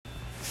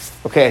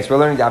Okay, so we're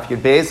learning Daf Yud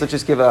Beis. Let's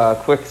just give a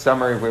quick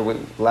summary where we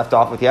left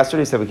off with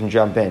yesterday so we can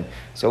jump in.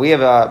 So we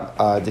have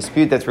a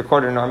dispute that's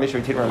recorded in our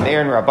Mishnah between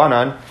Rameir and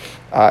Rabbanan,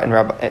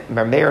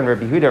 Rameir and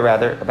Rabbi Yehuda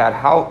rather, about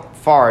how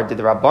far did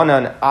the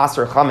Rabbanan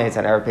aser chametz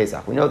on Erev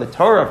Pesach. We know the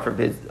Torah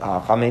forbids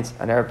chametz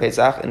on Erev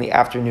Pesach in the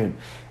afternoon,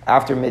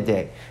 after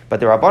midday.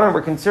 But the Rabbanan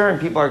were concerned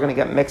people are going to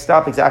get mixed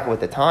up exactly with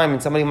the time,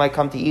 and somebody might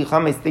come to eat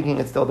chametz thinking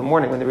it's still the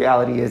morning when the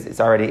reality is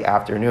it's already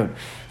afternoon.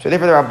 So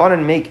therefore the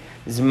Rabbanan make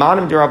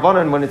zmanim de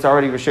Rabbanan when it's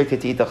already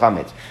restricted to eat the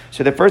chametz.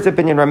 So the first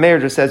opinion,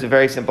 Rameir just says a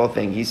very simple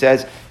thing. He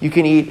says you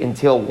can eat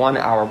until 1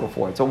 hour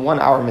before. It's a 1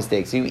 hour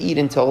mistake. So you eat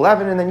until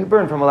 11 and then you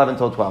burn from 11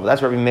 till 12.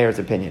 That's Rabbi Meir's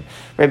opinion.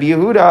 Rabbi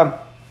Yehuda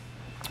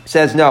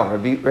says no.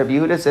 Rabbi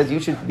Yehuda says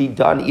you should be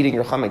done eating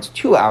your chametz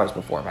 2 hours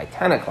before, by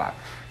 10 o'clock.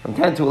 From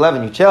 10 to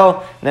 11 you chill,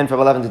 and then from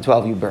 11 to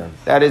 12 you burn.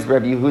 That is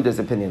Rabbi Yehuda's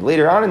opinion.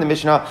 Later on in the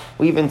Mishnah,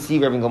 we even see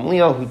Rabbi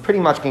Gamliel, who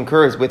pretty much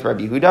concurs with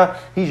Rabbi Yehuda.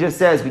 He just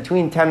says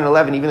between 10 and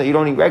 11, even though you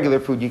don't eat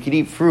regular food, you could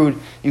eat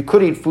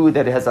food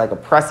that has like a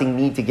pressing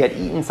need to get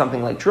eaten,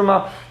 something like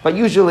truma, but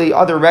usually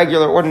other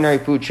regular, ordinary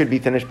food should be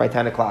finished by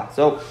 10 o'clock.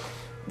 So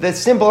the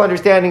simple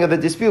understanding of the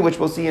dispute, which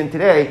we'll see in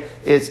today,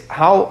 is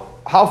how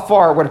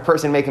far would a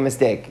person make a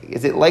mistake?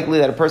 Is it likely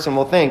that a person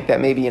will think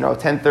that maybe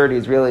 10:30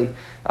 is really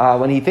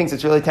when he thinks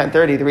it's really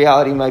 10:30, the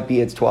reality might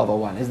be it's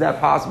 12:01? Is that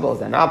possible? Is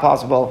that not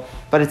possible?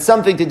 But it's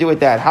something to do with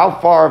that. How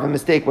far of a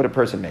mistake would a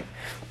person make?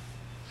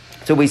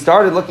 So we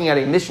started looking at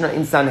a Mishnah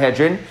in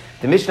Sanhedrin.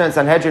 The Mishnah in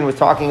Sanhedrin was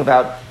talking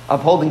about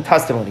upholding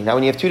testimony. Now,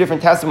 when you have two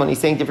different testimonies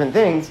saying different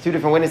things, two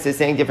different witnesses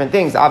saying different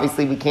things,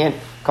 obviously we can't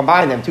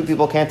combine them. Two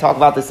people can't talk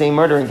about the same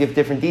murder and give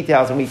different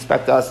details, and we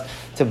expect us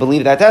to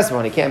believe that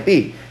testimony. It can't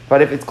be.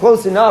 But if it's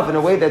close enough in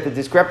a way that the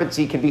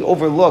discrepancy can be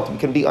overlooked,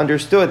 can be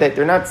understood, that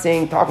they're not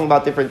talking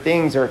about different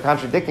things or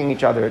contradicting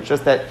each other, it's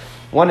just that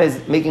one is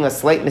making a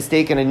slight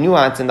mistake in a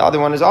nuance and the other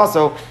one is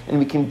also, and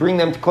we can bring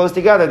them close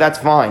together, that's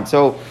fine.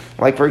 So,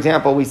 like for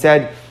example, we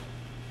said,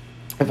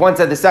 if one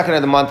said the second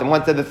of the month and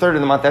one said the third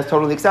of the month, that's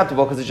totally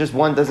acceptable because it's just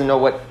one doesn't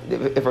know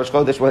if Rosh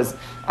Chodesh was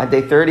on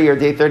day 30 or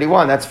day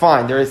 31. That's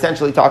fine. They're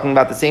essentially talking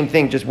about the same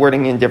thing, just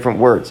wording in different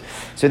words.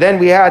 So then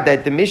we had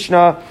that the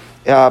Mishnah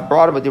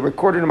brought about, they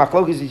recorded a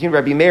machlokes between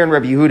Rabbi Meir and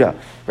Rabbi Yehuda.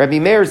 Rabbi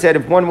Meir said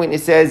if one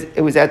witness says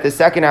it was at the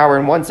second hour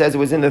and one says it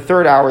was in the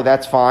third hour,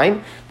 that's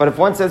fine. But if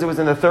one says it was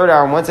in the third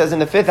hour and one says in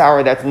the fifth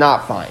hour, that's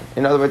not fine.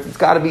 In other words, it's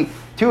got to be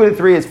 2 to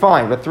 3 is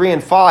fine, but 3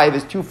 and 5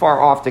 is too far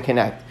off to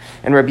connect.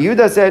 And Rabbi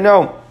Yehuda said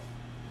no.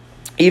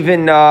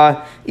 Even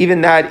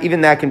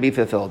that can be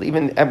fulfilled.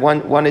 Even if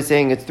one is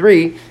saying it's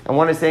 3 and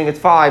one is saying it's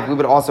 5, we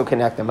would also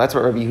connect them. That's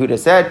what Rabbi Yehuda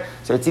said.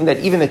 So it seemed that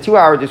even the 2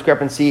 hour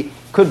discrepancy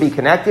could be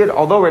connected.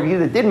 Although Rabbi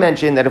Yehuda did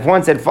mention that if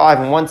one said 5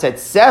 and one said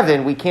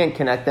 7, we can't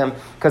connect them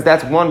because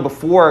that's one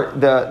before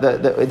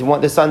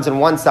the sun's on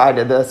one side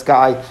of the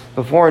sky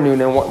before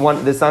noon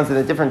and the sun's on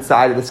a different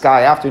side of the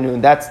sky after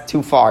noon. That's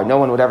too far. No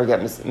one would ever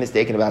get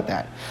mistaken about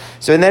that.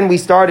 So and then we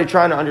started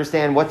trying to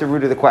understand what the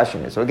root of the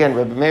question is. So again,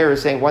 Rabbi Meir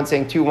is saying one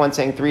saying 2, one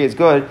saying 3 is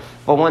good,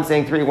 but one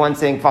saying 3, one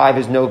saying 5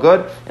 is no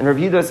good. And Rabbi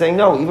Yehuda is saying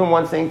no, even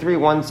one saying 3,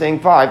 one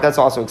saying 5, that's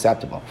also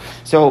acceptable.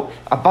 So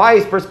a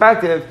biased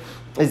perspective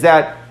is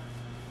that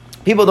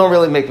people don't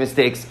really make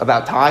mistakes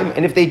about time,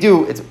 and if they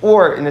do,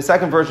 or in the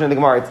second version of the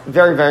Gemara, it's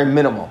very, very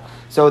minimal.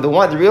 So the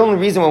only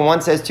reason when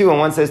one says 2 and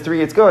one says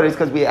 3 it's good is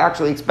because we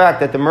actually expect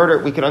that the murder,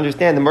 we can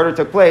understand the murder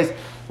took place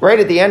right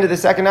at the end of the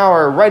second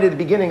hour, right at the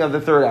beginning of the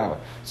third hour.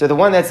 So the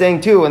one that's saying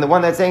 2 and the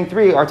one that's saying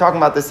 3 are talking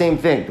about the same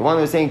thing. The one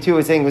who was saying 2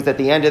 was saying was at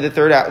the end of the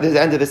third hour, the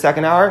end of the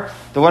second hour.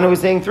 The one who was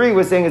saying 3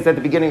 was saying it's at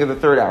the beginning of the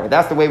third hour.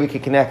 That's the way we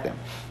could connect them.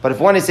 But if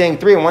one is saying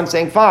 3 and one's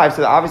saying 5,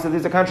 so obviously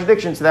there's a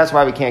contradiction, so that's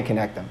why we can't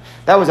connect them.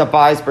 That was a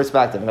biased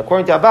perspective. And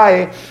according to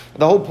Abaye,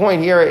 the whole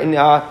point here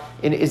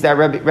is that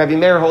Rabbi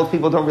Meir holds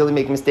people don't really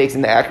make mistakes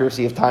in the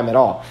accuracy of time at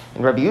all.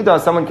 And Rabbi Yehuda,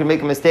 someone can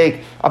make a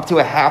mistake up to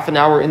a half an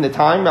hour in the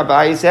time,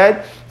 Abaye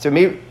said. So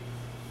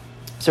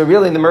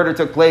really, the murder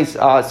took place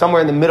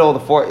somewhere in the middle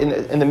of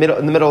the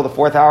middle of the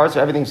fourth hour. So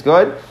everything's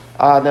good.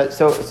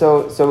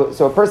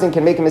 So a person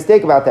can make a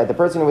mistake about that. The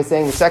person who was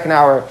saying the second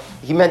hour,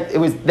 he meant it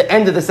was the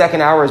end of the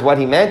second hour is what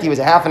he meant. He was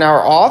a half an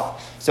hour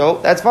off. So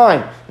that's fine.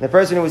 And the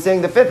person who was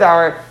saying the fifth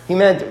hour, he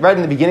meant right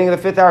in the beginning of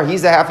the fifth hour.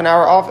 He's a half an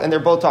hour off, and they're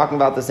both talking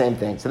about the same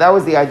thing. So that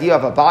was the idea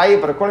of Abaye.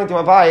 But according to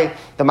Abaye,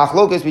 the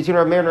machlokes between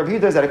Rabbi Meir and Rabbi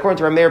Yehuda is that according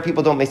to Rabbi Meir,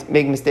 people don't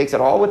make mistakes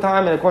at all with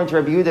time, and according to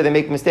Rabbi Yehuda, they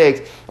make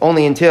mistakes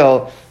only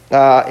until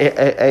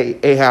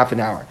a half an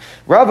hour.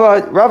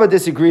 Rava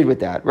disagreed with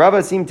that.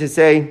 Rava seemed to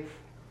say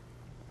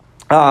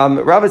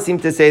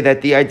that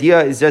the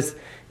idea is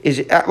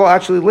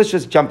actually, let's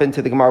just jump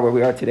into the Gemara where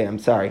we are today. I'm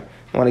sorry.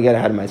 I want to get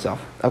ahead of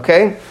myself.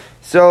 Okay?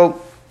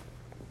 So,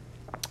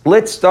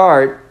 let's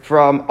start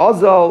from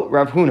Azal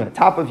Rav Huna,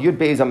 top of Yud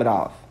Beis Amud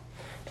Aleph.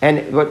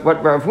 And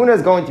what Rav Huna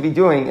is going to be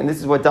doing, and this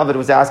is what David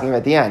was asking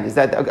at the end, is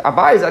that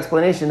Abaye's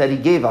explanation that he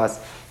gave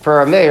us for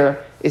our mayor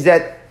is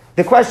that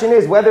the question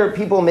is whether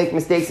people make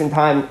mistakes in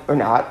time or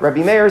not.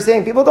 Rabbi Meir is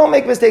saying people don't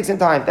make mistakes in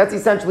time. That's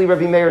essentially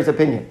Rabbi Meir's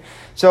opinion.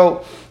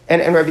 So,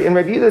 and Rabbi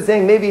Yehuda is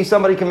saying maybe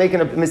somebody can make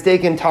a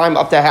mistake in time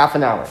up to half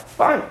an hour.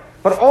 Fine.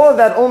 But all of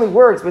that only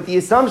works with the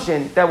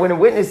assumption that when a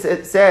witness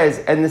says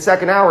in the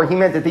second hour, he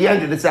meant at the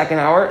end of the second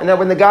hour, and that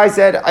when the guy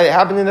said it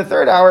happened in the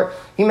third hour,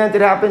 he meant it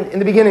happened in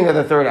the beginning of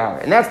the third hour.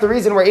 And that's the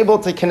reason we're able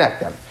to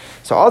connect them.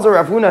 So also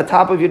Rav Huna,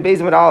 top of Yud Beis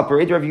Amud Aleph,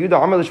 Rav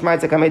Yehuda, Amar L'Shmai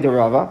Tzakame de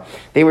Rava.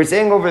 They were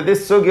saying over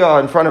this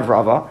sugya in front of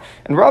Rava,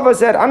 and Rava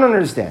said, I don't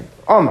understand.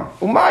 Amar,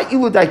 Uma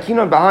ilu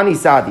daikinon bahani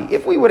sadi.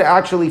 If we would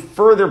actually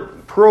further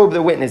probe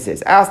the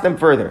witnesses, ask them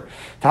further.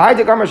 I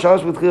don't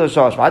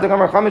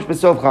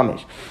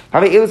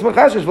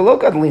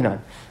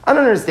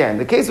understand.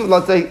 The case of,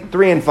 let's say,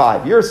 3 and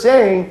 5. You're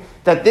saying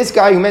that this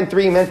guy who meant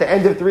 3 meant the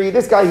end of 3,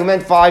 this guy who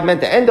meant 5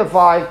 meant the end of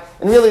 5,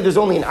 and really there's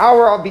only an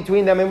hour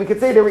between them, and we could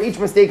say they were each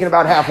mistaken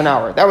about half an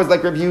hour. That was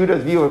like Rabbi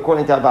Yehuda's view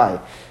according to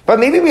Abai. But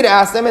maybe we'd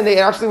ask them, and they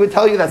actually would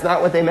tell you that's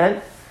not what they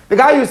meant. The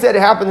guy who said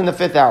it happened in the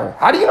 5th hour.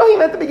 How do you know he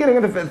meant the beginning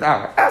of the 5th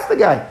hour? Ask the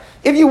guy.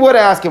 If you would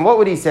ask him, what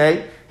would he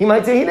say? He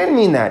might say he didn't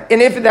mean that.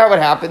 And if that would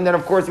happen, then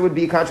of course it would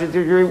be a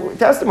contradictory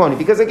testimony.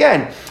 Because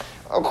again,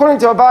 according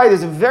to Abai,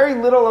 there's a very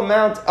little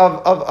amount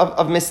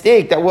of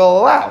mistake that we'll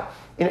allow.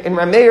 In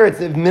Rav Meir,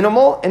 it's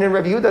minimal, and in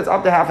Rav Yehuda, it's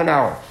up to half an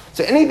hour.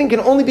 So anything can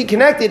only be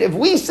connected if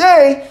we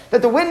say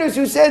that the witness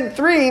who said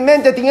 3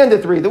 meant at the end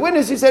of 3. The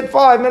witness who said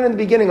 5 meant in the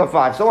beginning of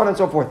 5, so on and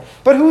so forth.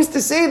 But who's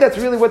to say that's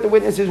really what the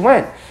witnesses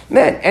meant?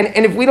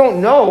 And if we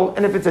don't know,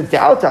 and if it's a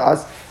doubt to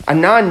us, is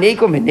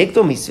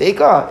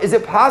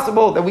it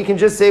possible that we can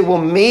just say, well,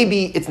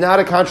 maybe it's not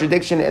a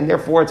contradiction and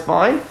therefore it's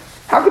fine?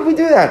 How could we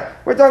do that?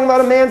 We're talking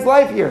about a man's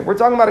life here. We're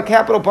talking about a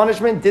capital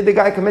punishment. Did the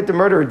guy commit the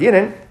murder or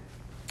didn't?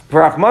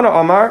 For Achmana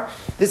Amar,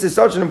 this is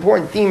such an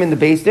important theme in the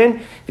Beis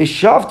Din. That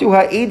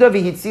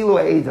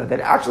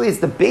actually it's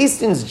the Beis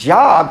Din's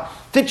job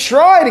to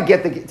try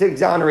to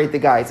exonerate the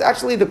guy. It's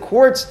actually the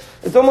court's,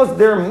 it's almost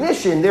their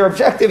mission, their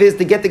objective is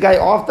to get the guy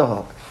off the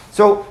hook.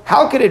 So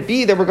how could it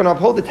be that we're going to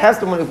uphold the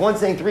testimony of one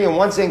saying 3 and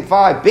one saying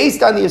 5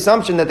 based on the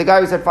assumption that the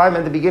guy who said 5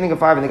 meant the beginning of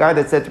 5 and the guy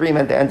that said 3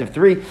 meant the end of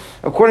 3?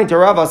 According to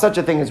Rava, such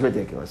a thing is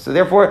ridiculous. So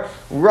therefore,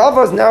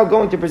 Rava is now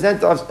going to present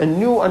to us a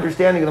new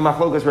understanding of the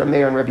Machlokas Rabbi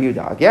Meir and Rabbi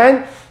Yehuda.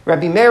 Again,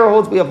 Rabbi Meir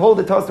holds we uphold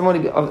the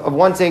testimony of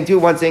one saying 2,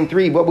 one saying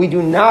 3, but we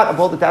do not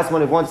uphold the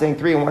testimony of one saying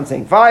 3 and one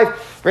saying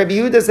 5. Rabbi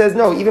Yehuda says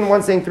no, even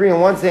one saying 3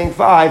 and one saying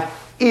 5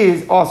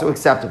 is also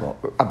acceptable.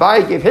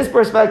 Abai gave his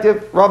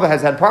perspective. Rava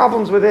has had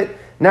problems with it.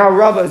 Now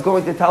Rava is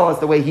going to tell us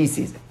the way he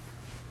sees it.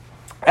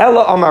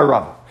 Ella Amar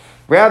Rava.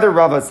 Rather,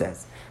 Rava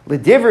says,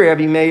 L'divrei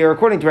Rabbi Meir,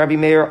 according to Rabbi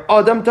Meir,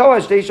 Adam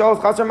Toash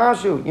Deishal Chasar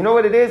Mashu. You know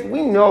what it is?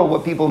 We know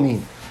what people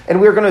mean. And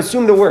we're going to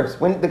assume the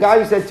worst. When the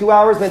guy who said 2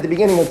 hours meant the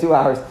beginning of 2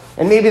 hours,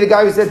 and maybe the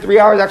guy who said 3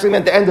 hours actually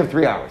meant the end of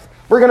 3 hours.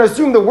 We're going to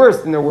assume the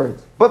worst in their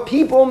words. But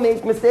people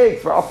make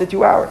mistakes for up to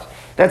 2 hours.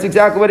 That's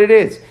exactly what it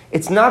is.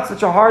 It's not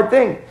such a hard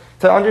thing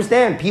to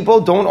understand. People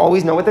don't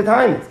always know what the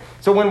time is.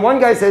 So when one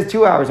guy says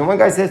 2 hours and one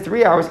guy says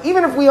 3 hours,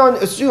 even if we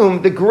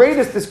assume the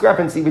greatest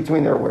discrepancy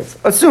between their words,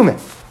 assume it.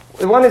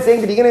 One is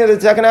saying the beginning of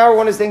the second hour,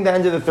 one is saying the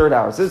end of the third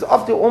hour. So there's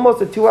up to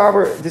almost a 2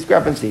 hour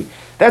discrepancy.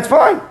 That's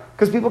fine,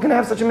 because people can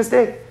have such a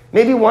mistake.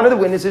 Maybe one of the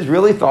witnesses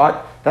really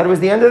thought that it was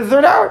the end of the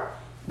third hour.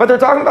 But they're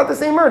talking about the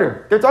same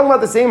murder. They're talking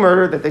about the same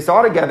murder that they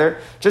saw together,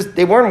 just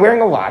they weren't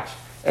wearing a watch,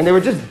 and they were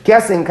just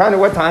guessing kind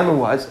of what time it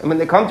was. And when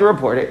they come to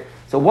report it,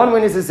 so one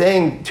witness is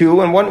saying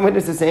 2 and one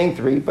witness is saying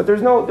 3, but they're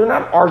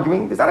not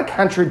arguing. There's not a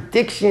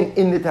contradiction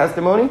in the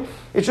testimony.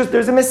 It's just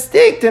there's a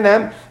mistake to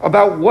them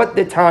about what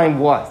the time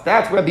was.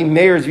 That's Rabbi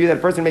Meir's view, that a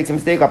person makes a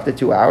mistake up to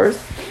 2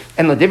 hours.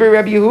 And L'divrei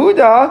Rabbi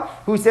Yehuda,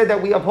 who said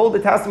that we uphold the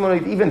testimony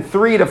of even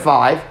 3 to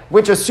 5,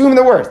 which assume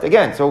the worst.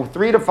 Again, so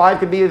 3 to 5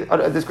 could be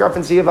a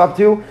discrepancy of up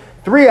to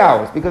 3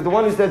 hours, because the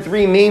one who said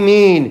 3 may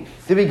mean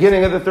the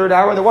beginning of the third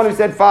hour, and the one who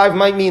said 5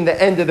 might mean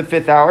the end of the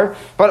 5th hour.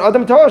 But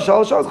Adam Torah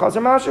Shal Shal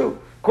Chasar Mashu.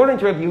 According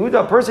to Rabbi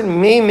Yehuda, a person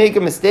may make a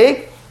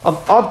mistake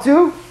of up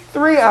to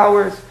 3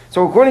 hours.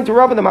 So according to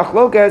Rabbi, the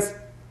Machlokas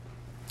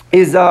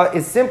is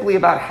simply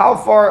about how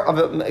far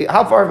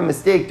of a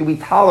mistake do we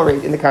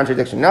tolerate in the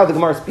contradiction. Now the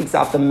Gemara speaks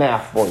out the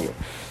math for you.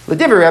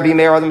 L'divrei Rabbi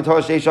Meir,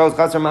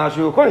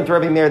 according to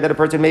Rabbi Meir, that a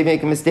person may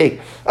make a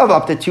mistake of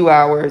up to 2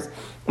 hours.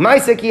 The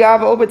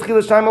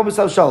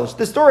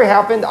story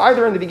happened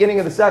either in the beginning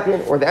of the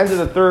second or the end of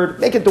the third.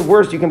 Make it the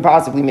worst you can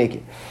possibly make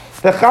it.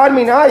 The Chad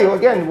Minayu,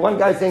 again, one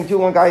guy is saying 2,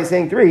 one guy is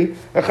saying 3.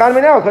 The Chad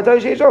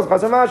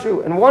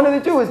Minayu, and one of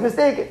the two is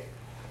mistaken.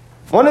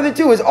 One of the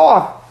two is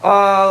off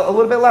a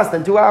little bit less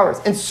than 2 hours.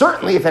 And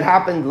certainly if it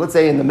happened, let's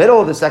say in the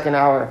middle of the second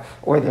hour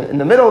or in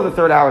the middle of the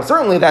third hour,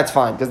 certainly that's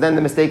fine, because then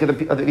the mistake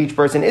of each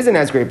person isn't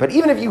as great. But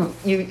even if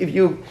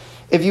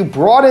you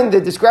broaden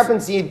the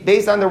discrepancy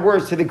based on their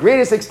words to the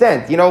greatest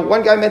extent,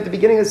 one guy meant the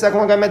beginning of the second,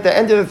 one guy meant the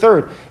end of the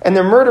third, and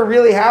the murder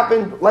really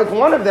happened like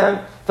one of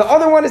them, the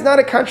other one is not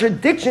a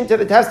contradiction to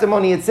the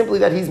testimony. It's simply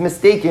that he's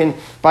mistaken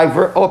by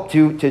up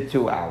to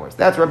 2 hours.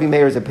 That's Rabbi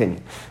Meir's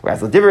opinion.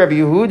 Whereas L'divrei Rabbi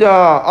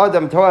Yehuda,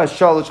 Adam Toa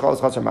Shalosh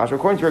Chasar Mashu.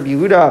 According to Rabbi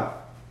Yehuda,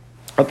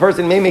 A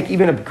person may make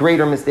even a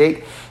greater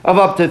mistake of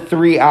up to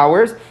 3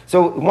 hours.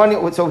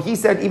 So he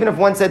said, even if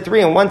one said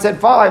 3 and one said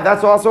 5,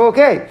 that's also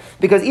okay.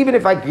 Because even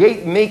if I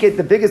make it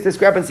the biggest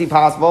discrepancy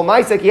possible,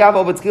 I say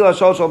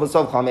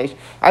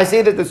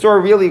that the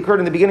story really occurred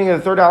in the beginning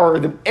of the 3rd hour or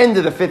the end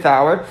of the 5th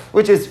hour,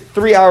 which is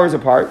 3 hours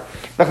apart.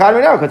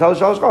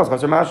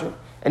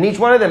 And each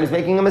one of them is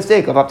making a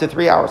mistake of up to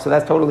 3 hours. So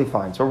that's totally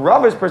fine. So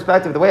Rava's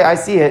perspective, the way I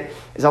see it,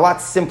 is a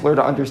lot simpler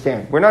to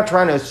understand. We're not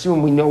trying to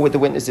assume we know what the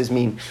witnesses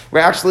mean. We're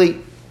actually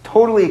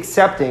totally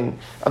accepting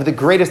of the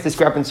greatest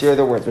discrepancy of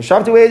their words. We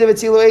try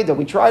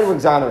to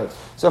exonerate.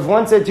 So if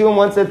one said 2 and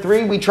one said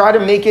 3, we try to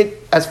make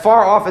it as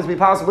far off as we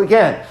possibly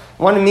can.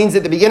 One means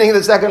at the beginning of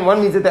the 2nd,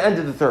 one means at the end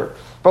of the 3rd.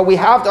 But we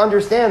have to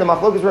understand the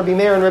Machlokas Rabbi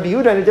Meir and Rabbi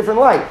Yehuda in a different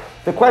light.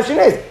 The question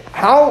is,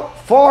 how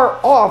far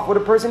off would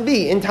a person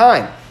be in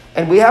time?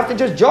 And we have to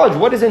just judge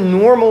what is a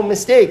normal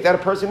mistake that a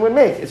person would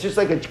make. It's just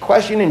like a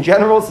question in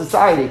general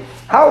society.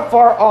 How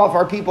far off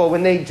are people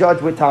when they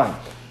judge with time?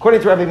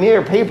 According to Rabbi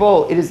Meir,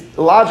 it is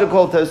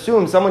logical to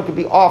assume someone could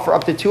be off for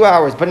up to 2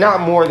 hours, but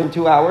not more than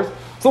 2 hours.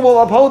 So we'll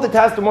uphold the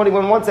testimony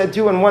when one said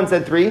 2 and one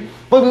said 3,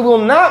 but we will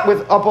not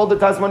uphold the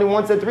testimony when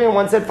one said 3 and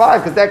one said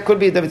 5, because that could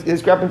be the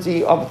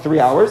discrepancy of 3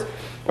 hours.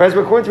 Whereas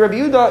according to Rabbi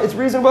Yehuda, it's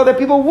reasonable that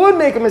people would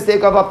make a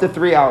mistake of up to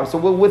 3 hours. So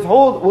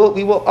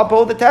we will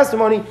uphold the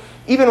testimony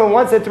even when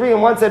one said 3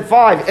 and one said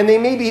 5, and they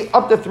may be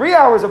up to 3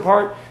 hours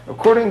apart.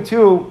 According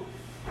to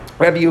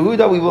Rabbi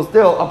Yehuda, we will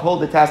still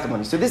uphold the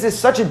testimony. So this is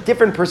such a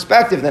different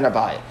perspective than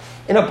Abaye.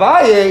 In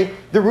Abaye,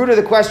 the root of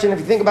the question, if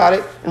you think about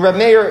it, in Rabbi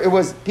Meir, it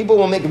was people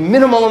will make a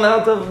minimal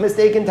amount of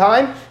mistake in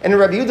time, and in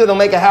Rabbi Yehuda, they'll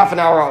make a half an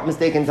hour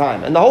mistake in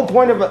time. And the whole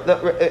point of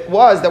it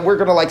was that we're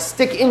going to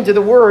stick into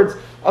the words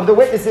of the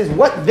witnesses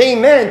what they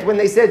meant when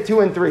they said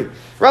 2 and 3.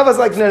 Rava's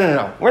like,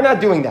 no, we're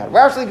not doing that. We're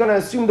actually going to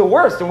assume the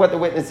worst in what the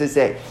witnesses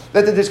say,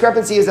 that the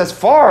discrepancy is as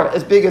far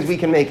as big as we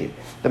can make it.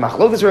 The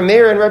Machlokas Rabbi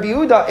Meir and Rabbi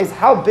Yehuda is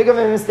how big of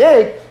a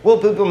mistake will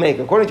people make.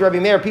 According to Rabbi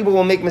Meir, people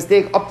will make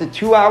mistake up to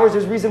 2 hours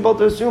is reasonable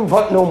to assume,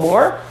 but no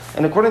more.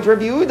 And according to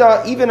Rabbi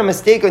Yehuda, even a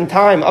mistake in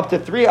time up to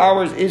 3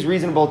 hours is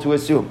reasonable to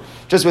assume.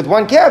 Just with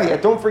one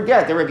caveat, don't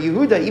forget that Rabbi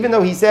Yehuda, even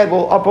though he said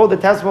we'll uphold the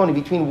testimony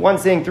between one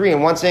saying 3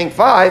 and one saying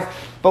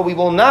 5, but we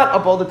will not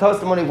uphold the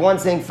testimony of one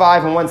saying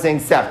 5 and one saying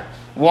 7.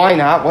 Why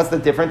not? What's the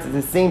difference? It's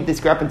the same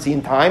discrepancy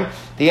in time.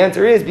 The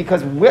answer is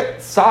because which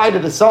side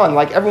of the sun,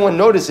 like everyone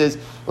notices,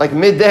 like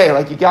midday,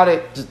 like you got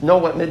to just know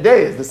what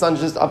midday is. The sun's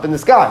just up in the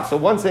sky. So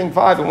one saying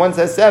 5 and one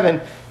says 7,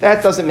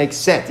 that doesn't make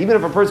sense. Even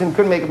if a person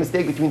could make a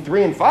mistake between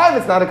 3 and 5,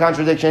 it's not a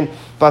contradiction,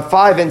 but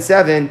 5 and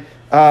 7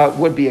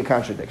 would be a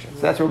contradiction.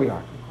 So that's where we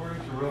are.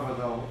 According to Rava,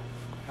 though,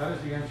 how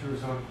does he answer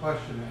his own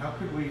question? How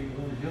could we,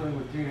 when we're dealing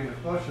with Dina and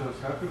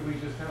Nefashos, how could we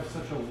just have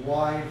such a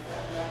wide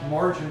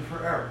margin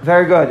for error?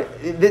 Very good.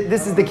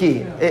 This is the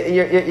key.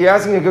 You're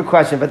asking a good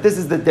question, but this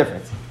is the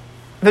difference.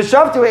 The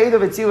Shavtu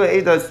Eidah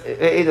V'Tzila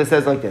Eidah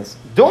says like this: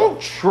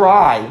 Don't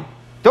try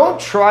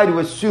to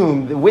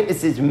assume the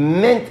witnesses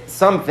meant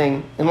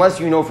something unless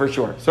you know for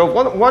sure. So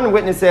if one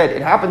witness said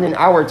it happened in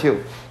hour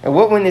 2, and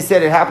one witness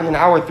said it happened in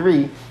hour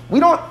 3,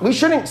 we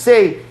shouldn't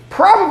say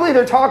probably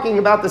they're talking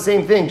about the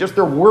same thing, just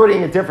they're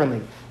wording it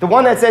differently. The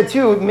one that said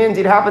 2 means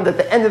it happened at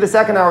the end of the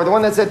 2nd hour. The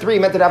one that said 3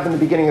 meant it happened in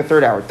the beginning of the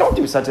 3rd hour. Don't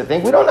do such a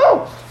thing. We don't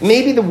know.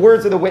 Maybe the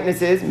words of the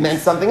witnesses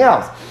meant something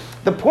else.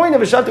 The point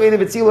of a Shavtu Eidah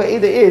V'Tzila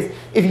Eidah is,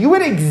 if you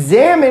would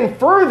examine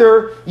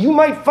further, you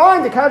might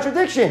find a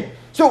contradiction.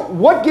 So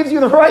what gives you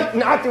the right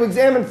not to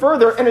examine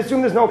further and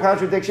assume there's no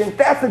contradiction?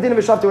 That's the din of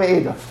a Shavtu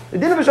Eidah. The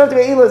din of a Shavtu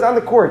Eidah is on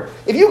the court.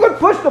 If you could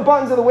push the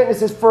buttons of the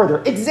witnesses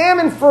further,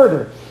 examine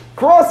further,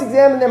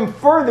 cross-examine them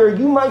further,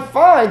 you might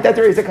find that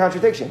there is a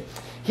contradiction.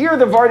 Here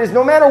the Vart is,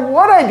 no matter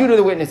what I do to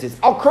the witnesses,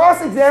 I'll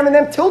cross-examine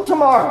them till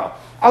tomorrow.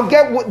 I'll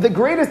get the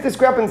greatest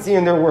discrepancy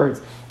in their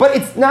words. But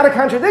it's not a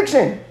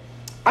contradiction.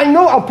 I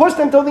know I'll push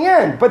them till the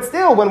end. But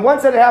still, when one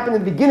said it happened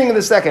at the beginning of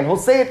the 2nd, he'll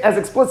say it as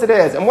explicit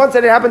as, and one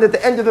said it happened at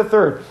the end of the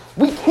 3rd.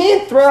 We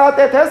can't throw out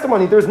that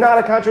testimony. There's not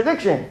a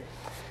contradiction.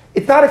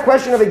 It's not a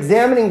question of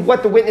examining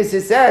what the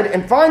witnesses said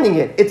and finding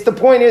it. It's the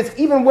point is,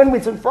 even when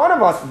it's in front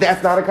of us,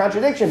 that's not a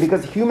contradiction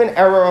because human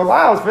error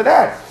allows for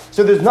that.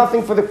 So there's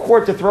nothing for the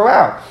court to throw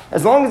out.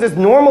 As long as it's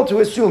normal to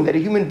assume that a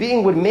human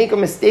being would make a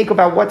mistake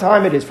about what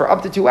time it is for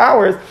up to 2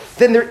 hours,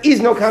 then there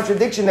is no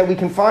contradiction that we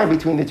can find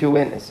between the two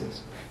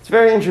witnesses. It's a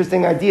very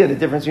interesting idea, the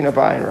difference between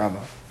Abaye and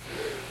Rava.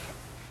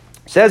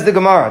 Says the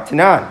Gemara,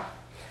 Tanan.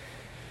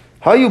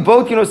 How you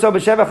both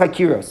b'sheva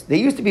chakiros? They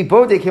used to be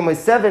bodekim with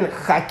 7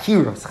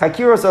 chakiros.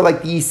 Chakiros are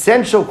like the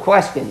essential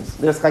questions.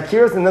 There's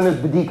chakiros and then there's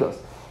bedikos.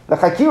 The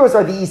chakiros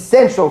are the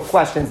essential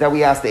questions that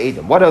we ask the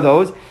Edom. What are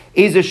those?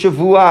 Eza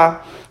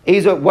shavua.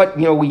 Eza, what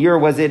year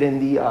was it in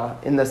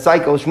the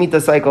cycle,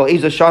 Shemitah cycle?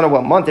 Eza shana,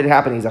 what month did it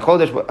happen? Eza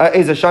chodesh,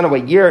 Eza shana,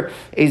 what year?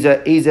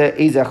 Eza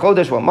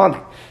chodesh, what month?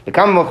 The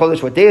common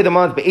chodesh, what day of the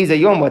month? Be'eza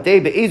yom, what day?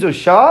 Be'eza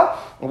shah,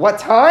 what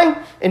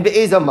time? And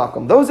be'eza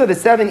makom. Those are the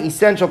 7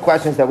 essential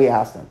questions that we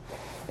ask them.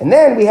 And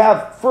then we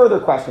have further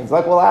questions,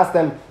 like we'll ask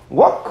them,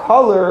 what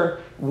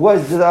color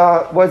was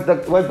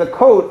the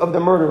coat of the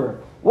murderer?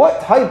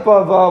 what type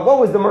of, what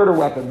was the murder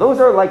weapon? Those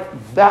are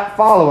like that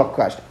follow-up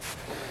questions.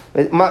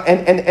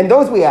 And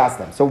those we ask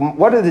them. So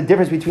what are the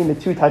difference between the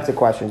two types of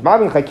questions? By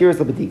the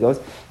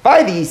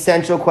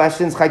essential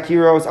questions, one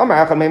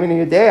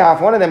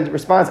of them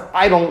responds,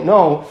 I don't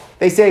know.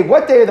 They say,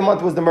 what day of the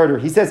month was the murder?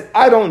 He says,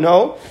 I don't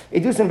know.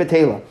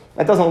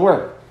 That doesn't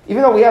work.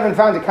 Even though we haven't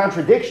found a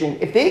contradiction,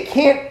 if they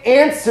can't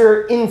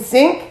answer in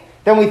sync,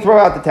 then we throw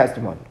out the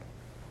testimony.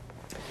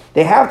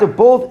 They have to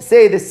both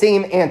say the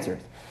same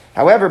answers.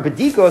 However,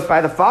 Badikos,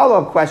 by the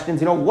follow-up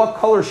questions, what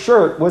color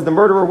shirt was the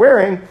murderer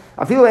wearing?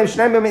 Even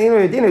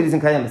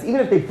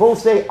if they both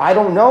say, I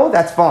don't know,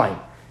 that's fine.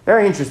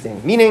 Very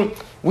interesting. Meaning,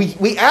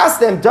 we ask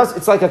them,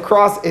 it's like a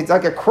cross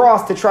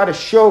to try to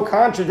show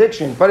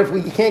contradiction. But if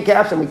we can't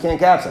catch them, we can't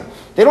catch them.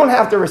 They don't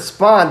have to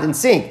respond in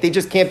sync. They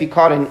just can't be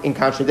caught in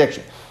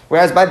contradiction.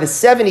 Whereas by the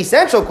 7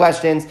 essential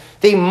questions,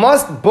 they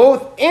must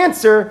both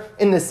answer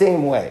in the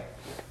same way.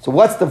 So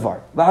what's the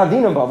var?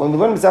 When we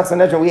learn Masech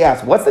Sanhedrin, we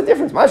ask, what's the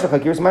difference? Why?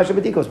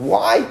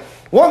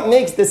 What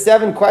makes the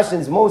 7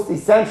 questions most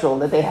essential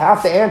that they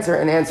have to answer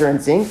and answer in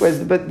sync?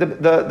 Whereas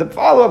the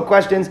follow-up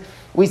questions,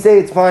 we say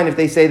it's fine if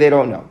they say they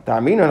don't know.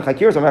 You know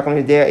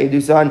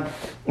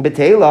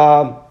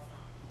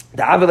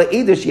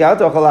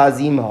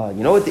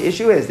what the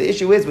issue is? The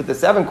issue is with the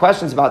 7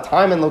 questions about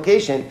time and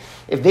location,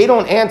 if they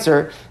don't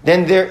answer,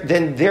 then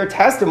their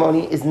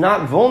testimony is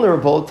not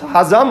vulnerable to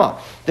hazama.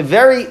 The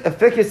very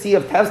efficacy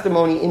of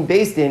testimony in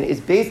Beis Din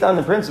is based on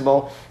the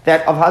principle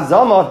that of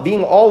hazama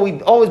being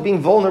always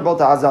being vulnerable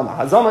to hazama.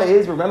 Hazama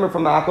is, remember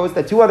from Makos,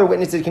 that 2 other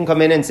witnesses can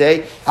come in and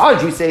say, how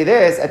did you say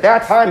this? At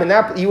that time, and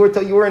that you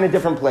were in a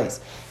different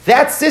place.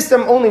 That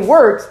system only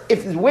works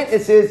if the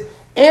witnesses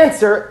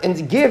answer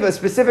and give a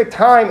specific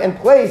time and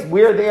place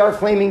where they are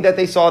claiming that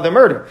they saw the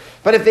murder.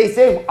 But if they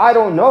say, I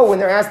don't know, when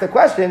they're asked the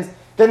questions,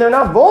 then they're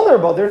not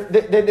vulnerable.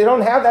 They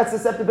don't have that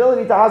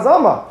susceptibility to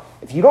hazama.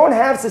 If you don't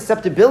have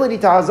susceptibility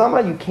to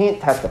hazama, you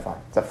can't testify.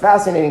 It's a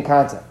fascinating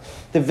concept.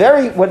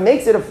 What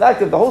makes it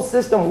effective, the whole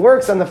system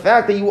works on the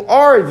fact that you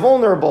are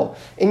vulnerable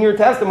in your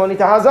testimony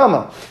to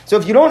hazama. So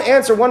if you don't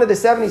answer one of the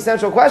 7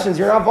 essential questions,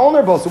 you're not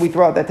vulnerable, so we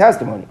throw out that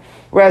testimony.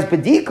 Whereas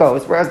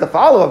the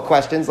follow-up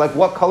questions, like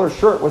what color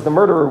shirt was the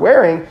murderer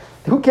wearing,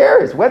 who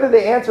cares? Whether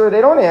they answer or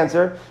they don't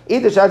answer,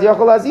 they're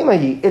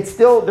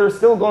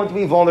still going to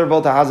be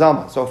vulnerable to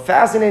hazama. So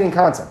fascinating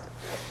concept.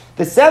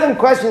 The 7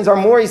 questions are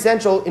more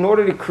essential in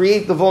order to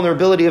create the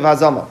vulnerability of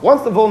hazama.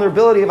 Once the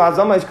vulnerability of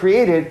hazama is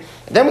created,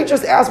 then we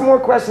just ask more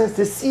questions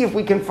to see if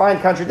we can find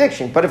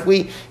contradiction. But if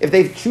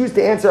they choose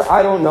to answer,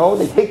 I don't know,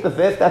 they take the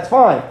 5th, that's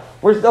fine.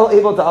 We're still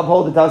able to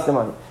uphold the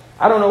testimony.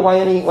 I don't know why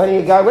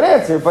any guy would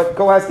answer, but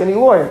go ask any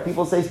lawyer.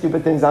 People say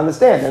stupid things on the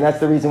stand, and that's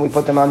the reason we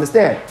put them on the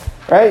stand.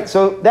 Right?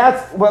 So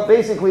that's what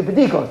basically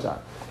Badikos are.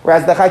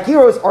 Whereas the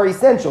Chakiros are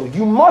essential.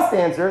 You must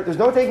answer, there's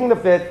no taking the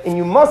 5th, and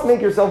you must make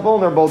yourself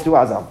vulnerable to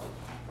hazam.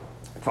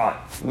 Fine.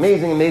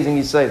 Amazing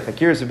you say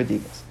Chakiros and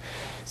Badikos.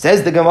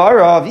 Says the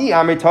Gemara, Vi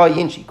Amrita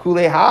Yinchi,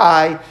 Kule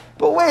Hai.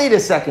 But wait a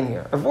second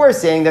here. If we're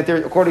saying that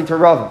according to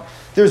Rava,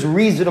 there's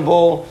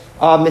reasonable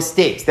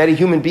mistakes that a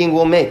human being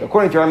will make.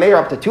 According to Rameir,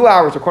 up to 2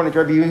 hours. According to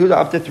Rabbi Yehuda,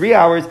 up to 3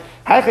 hours.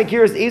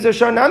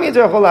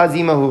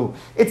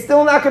 It's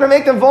still not going to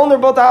make them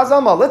vulnerable to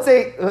hazama. Let's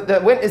say the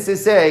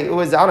witnesses say it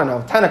was,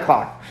 10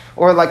 o'clock.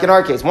 Or like in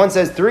our case, one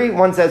says 3,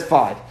 one says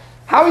 5.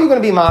 How are you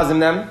going to be mazim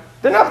them?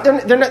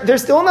 They're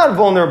still not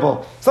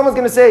vulnerable. Someone's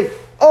going to say,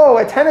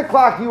 at 10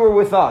 o'clock you were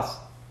with us.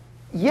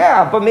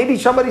 Yeah, but maybe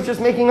somebody's just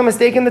making a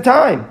mistake in the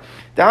time.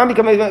 Maybe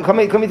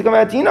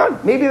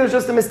there's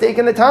just a mistake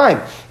in the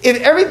time.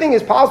 If everything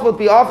is possible to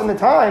be off in the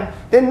time,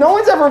 then no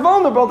one's ever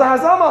vulnerable to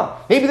hazama.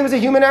 Maybe there was a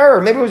human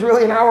error. Maybe it was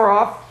really an hour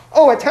off.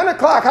 At 10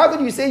 o'clock, how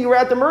could you say you were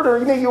at the murder?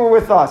 Maybe you were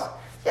with us.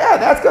 Yeah,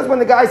 that's because when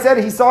the guy said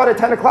he saw it at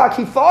 10 o'clock,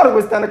 he thought it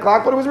was 10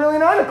 o'clock, but it was really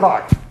 9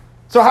 o'clock.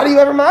 So how do you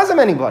ever mazim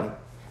anybody?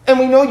 And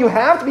we know you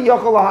have to be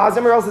yochel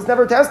lahazim or else it's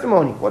never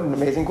testimony. What an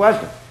amazing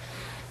question.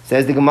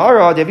 Says the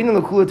Gemara,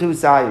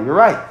 you're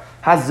right.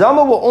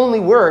 Hazama will only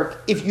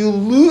work if you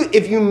leave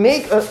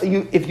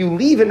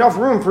enough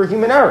room for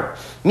human error.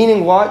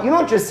 Meaning what? You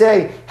don't just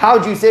say,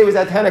 how'd you say it was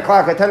at 10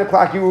 o'clock? At 10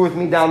 o'clock you were with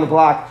me down the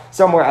block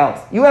somewhere else.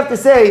 You have to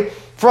say,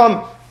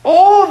 from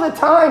all the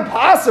time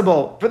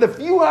possible, for the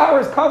few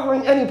hours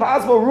covering any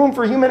possible room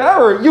for human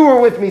error, you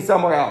were with me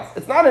somewhere else.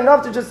 It's not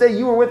enough to just say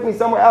you were with me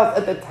somewhere else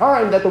at the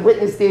time that the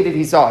witness stated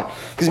he saw it.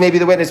 Because maybe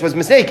the witness was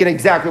mistaken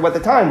exactly what the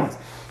time was.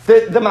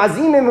 The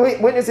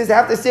mazim witnesses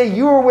have to say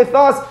you were with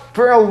us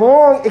for a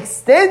long,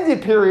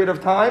 extended period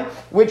of time,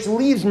 which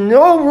leaves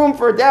no room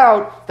for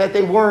doubt that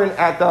they weren't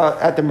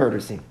at the murder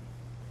scene.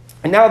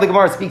 And now the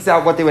Gemara speaks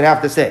out what they would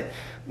have to say.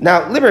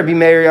 Now, Rabbi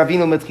Meir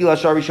Avinu Matchila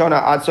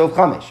Sharishona Ad Sof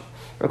Chamesh.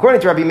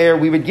 According to Rabbi Meir,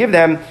 we would give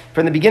them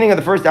from the beginning of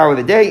the first hour of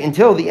the day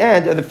until the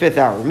end of the 5th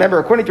hour. Remember,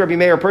 according to Rabbi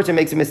Meir, a person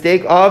makes a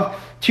mistake of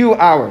 2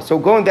 hours. So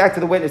going back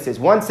to the witnesses,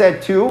 one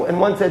said 2 and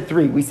one said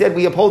 3. We said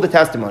we uphold the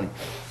testimony.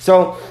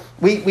 So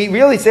we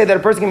really say that a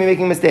person can be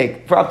making a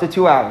mistake for up to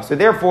 2 hours. So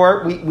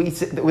therefore, with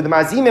the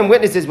mazim and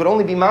witnesses would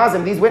only be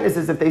mazim. These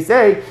witnesses, if they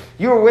say,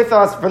 you were with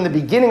us from the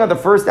beginning of the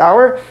first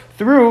hour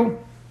through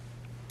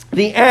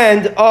the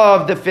end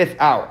of the 5th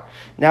hour.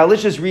 Now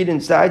let's just read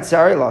inside.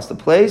 Sorry, I lost the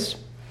place.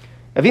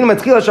 Really,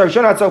 they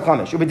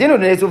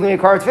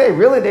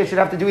should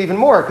have to do even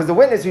more, because the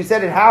witness who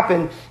said it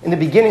happened in the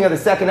beginning of the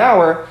 2nd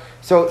hour,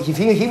 so if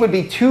he would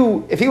be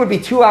 2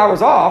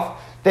 hours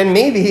off, then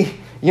maybe,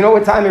 you know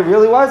what time it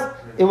really was?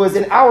 It was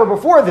an hour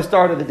before the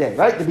start of the day,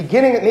 right?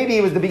 Maybe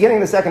it was the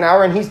beginning of the 2nd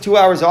hour and he's 2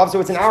 hours off,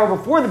 so it's an hour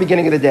before the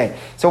beginning of the day.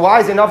 So why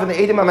is it enough in the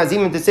Eidim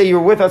HaMazimim to say you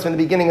were with us from the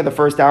beginning of the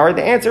 1st hour?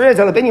 The answer is,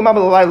 because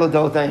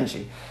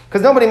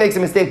nobody makes a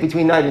mistake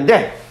between night and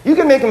day. You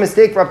can make a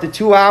mistake for up to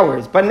 2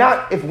 hours, but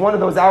not if one of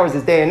those hours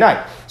is day and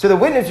night. So the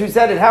witness who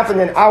said it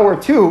happened in hour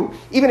 2,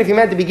 even if he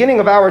meant the beginning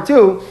of hour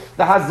 2,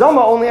 the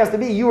Hazama only has to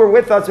be, you were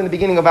with us in the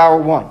beginning of hour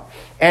 1.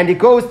 And it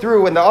goes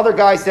through, and the other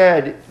guy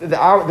said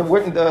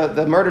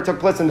the murder took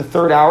place in the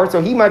 3rd hour,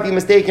 so he might be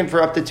mistaken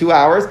for up to 2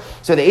 hours.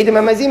 So the Eidim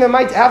HaMazimim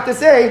might have to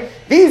say,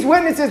 these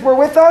witnesses were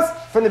with us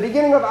from the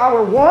beginning of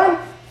hour 1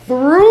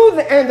 through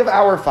the end of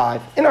hour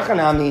 5. In a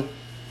Chanami.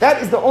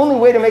 That is the only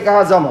way to make a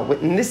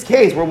hazama. In this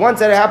case, where one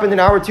said it happened in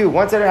hour 2,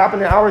 one said it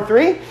happened in hour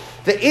 3,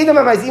 the Eidim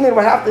HaMazimim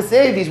would have to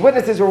say these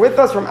witnesses were with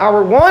us from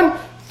hour 1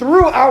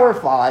 through hour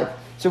 5.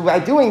 So by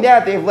doing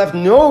that, they have left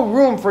no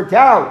room for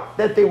doubt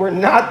that they were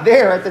not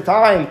there at the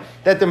time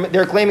that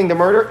they're claiming the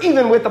murder,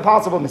 even with the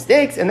possible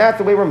mistakes, and that's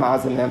the way we're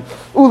mazim them.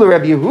 Ula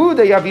Rabbi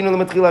Yehuda, Yavinu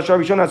l'matchila shar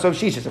rishon ad sof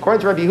shishis.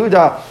 According to Rabbi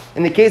Yehuda,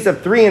 in the case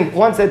of 3 and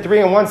one said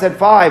 3 and one said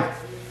 5,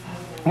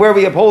 where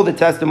we uphold the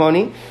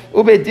testimony,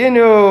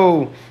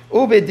 Ubedinu,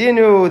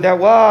 that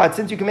what?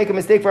 Since you can make a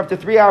mistake for up to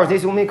 3 hours, you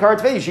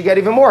should get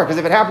even more. Because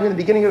if it happened in the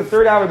beginning of the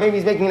 3rd hour, maybe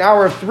he's making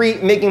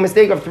making a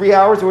mistake of 3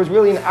 hours. It was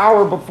really an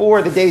hour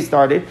before the day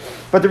started.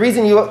 But the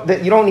reason you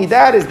don't need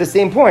that is the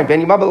same point.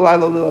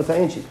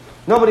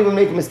 Nobody will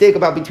make a mistake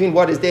about between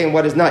what is day and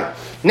what is night.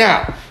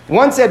 Now,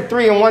 one said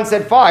 3 and one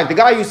said 5. The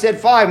guy who said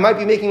 5 might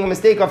be making a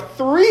mistake of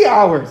 3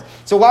 hours.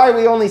 So why are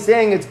we only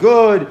saying it's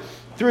good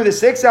through the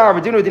 6th hour?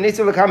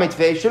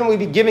 Shouldn't we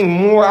be giving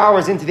more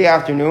hours into the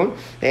afternoon?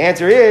 The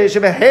answer is,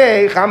 in the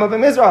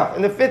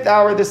 5th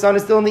hour, the sun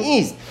is still in the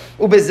east.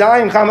 In the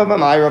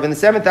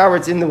 7th hour,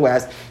 it's in the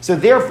west. So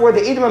therefore,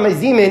 the Eidim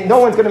HaMazimim, no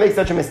one's going to make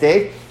such a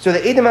mistake. So the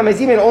Eidim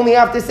HaMazimim only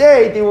have to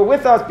say they were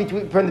with us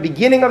from the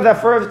beginning of the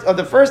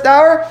 1st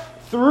hour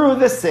through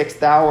the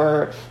 6th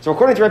hour. So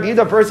according to Rabbi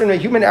Yehuda, a person, a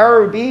human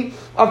error would be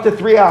up to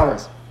 3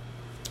 hours.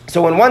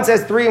 So when one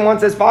says 3 and one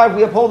says 5,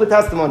 we uphold the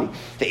testimony.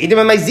 The Eidim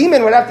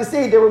HaMazimim would have to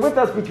say they were with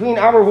us between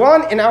hour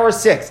 1 and hour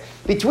 6.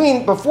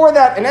 Before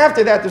that and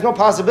after that, there's no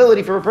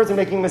possibility for a person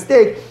making a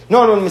mistake.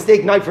 No one will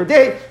mistake night for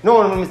day. No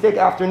one will mistake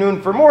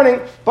afternoon for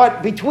morning.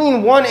 But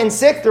between 1 and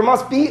 6, there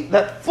must be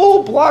that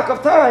full block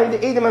of time, the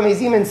Eidim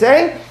HaMazimim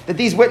saying that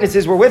these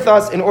witnesses were with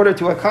us in order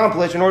to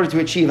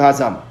achieve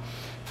Hazama.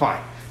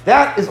 Fine.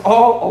 That is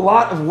all a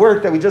lot of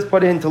work that we just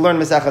put in to learn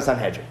Masechah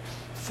Sanhedrin.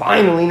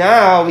 Finally,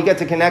 now we get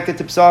to connect it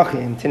to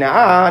Psachim.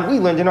 Tana'an, we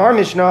learned in our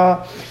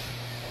Mishnah.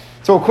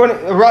 So according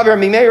to Rabbi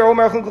Meir,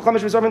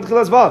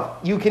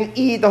 you can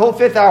eat the whole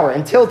 5th hour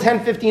until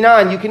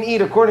 10:59. You can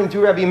eat according to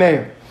Rabbi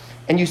Meir,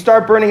 and you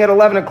start burning at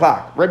 11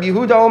 o'clock. Rabbi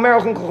Yehuda Omer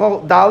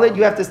Dalid,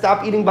 you have to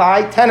stop eating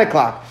by 10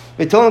 o'clock.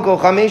 You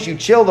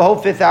chill the whole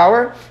 5th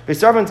hour,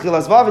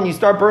 and you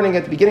start burning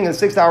at the beginning of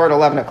the 6th hour at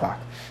 11 o'clock.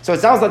 So it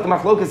sounds like the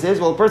machlokas is,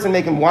 will a person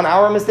make a 1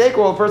 hour mistake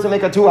or will a person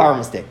make a 2 hour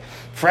mistake?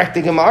 Frak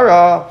the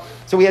Gemara.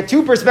 So we had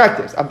two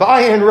perspectives,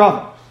 Abaye and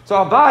Rava. So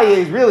Abaye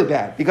is really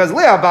bad because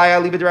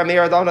Abaye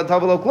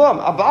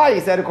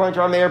said, according to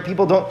Rameir,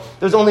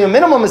 there's only a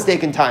minimal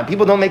mistake in time.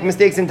 People don't make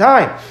mistakes in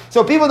time. So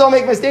if people don't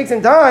make mistakes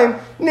in time,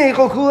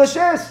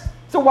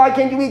 so why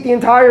can't you eat the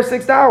entire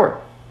 6th hour?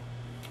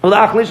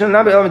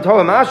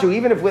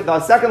 Even if with the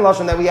second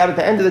lashon that we had at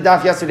the end of the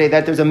daf yesterday,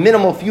 that there's a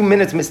minimal few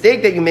minutes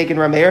mistake that you make in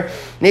Rameir,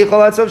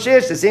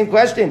 the same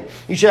question.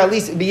 You should at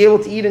least be able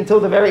to eat until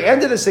the very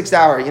end of the 6th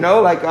hour,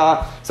 like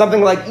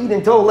something like eat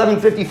until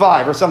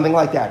 11:55 or something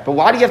like that. But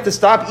why do you have to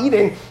stop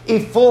eating a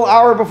full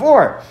hour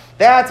before?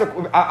 That's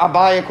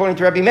Abaye according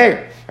to Rabbi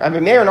Meir. Rabbi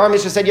Meir in our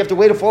Mishnah said you have to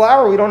wait a full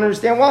hour. We don't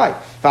understand why.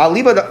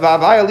 Abaye's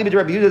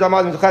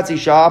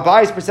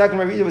per second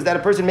Rabbi was that a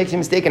person makes a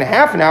mistake in a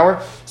half an hour.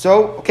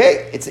 So,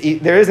 okay,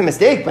 there is a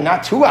mistake, but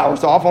not 2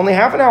 hours off, only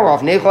half an hour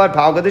off.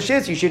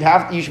 You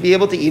should be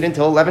able to eat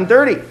until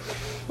 11:30.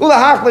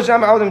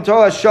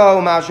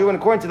 And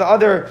according to the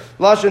other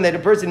lashon that a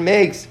person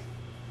makes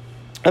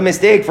a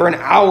mistake for an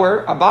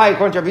hour, Abaye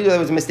according to Rabbi that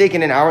was a mistake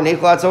in an hour,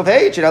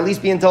 it should at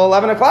least be until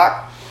 11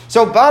 o'clock.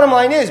 So bottom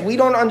line is, we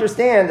don't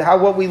understand how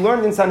what we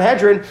learned in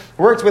Sanhedrin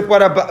works with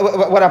what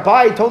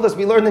Abaye told us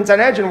we learned in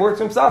Sanhedrin works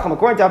from Psachim.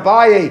 According to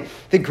Abaye,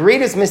 the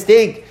greatest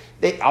mistake,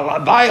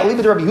 Abaye, leave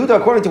it to Rabbi Yehuda,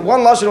 according to one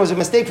lashon, was a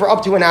mistake for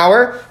up to an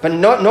hour, but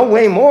no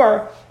way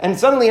more. And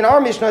suddenly in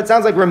our Mishnah, it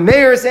sounds like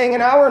Rameir is saying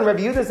an hour and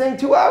Rabbi Yehuda is saying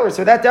 2 hours.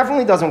 So that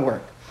definitely doesn't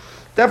work.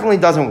 Definitely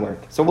doesn't work.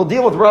 So we'll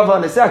deal with Rava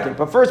in a second.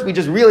 But first, we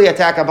just really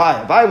attack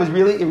Abaye. Abaye was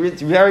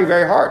it's very,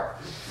 very hard.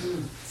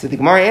 So the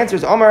Gemara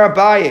answers, Omar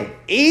Abaye,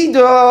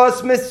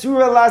 Eidos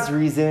Mesura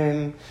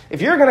Lazrizim.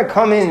 If you're going to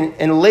come in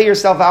and lay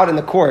yourself out in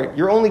the court,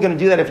 you're only going to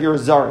do that if you're a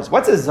Zaris.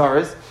 What's a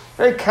Zaris?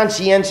 very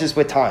conscientious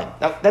with time.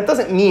 Now, that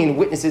doesn't mean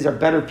witnesses are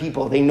better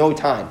people. They know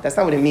time. That's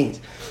not what it means.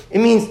 It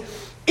means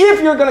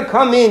if you're going to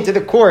come into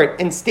the court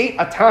and state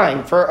a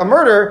time for a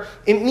murder,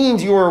 it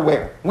means you're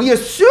aware. We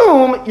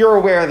assume you're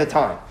aware of the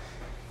time.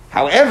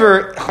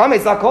 However,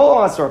 chametz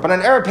lakol asur. But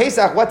on Erev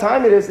Pesach, what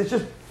time it is, it's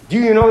just, do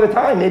you know the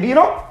time? Maybe you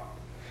don't.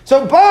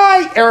 So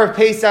by Erev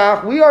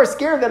Pesach, we are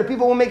scared that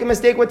people will make a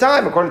mistake with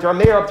time. According to our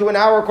mayor, up to an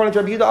hour. According to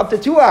our Yehuda, up to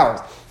 2 hours.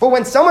 But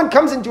when someone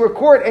comes into a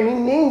court and he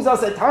names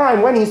us a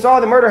time when he saw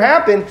the murder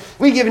happen,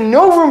 we give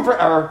no room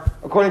for error.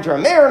 According to our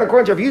mayor and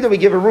according to our Yehuda, we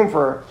give a room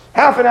for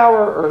half an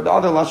hour or the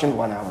other lashon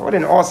 1 hour. What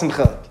an awesome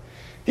chilek.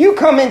 If you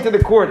come into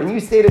the court and you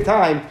state a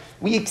time,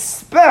 we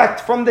expect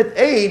from the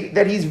aide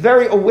that he's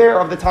very aware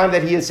of the time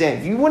that he is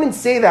saying. You wouldn't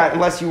say that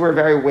unless you were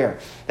very aware.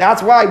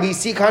 That's why we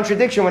see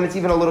contradiction when it's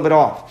even a little bit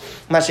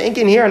off.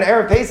 Masha'inkin here on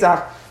Erev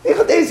Pesach,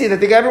 they see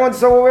that everyone's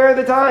so aware of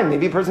the time.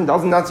 Maybe a person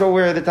doesn't not so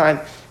aware of the time.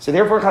 So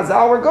therefore,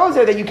 Chazal where it goes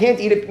there that you can't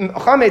eat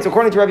chametz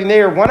according to Rabbi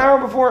Meir 1 hour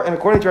before and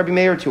according to Rabbi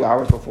Meir 2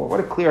 hours before. What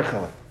a clear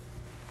chilek.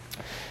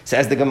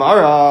 Says the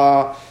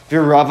Gemara,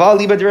 Rava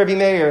liba de Rabbi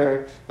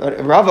Meir.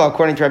 Rava,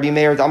 according to Rabbi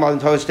Meir,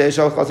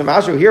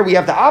 here we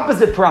have the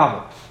opposite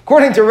problem.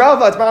 According to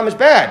Rava, it's mamish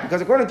bad.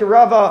 Because according to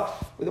Rava,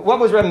 what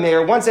was Rabbi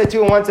Meir? One said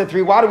 2 and one said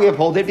 3. Why do we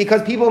uphold it?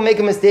 Because people make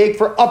a mistake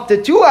for up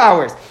to 2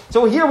 hours.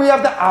 So here we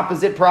have the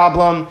opposite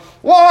problem.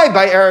 Why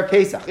by Erev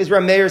Pesach is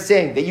Rabbi Meir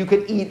saying that you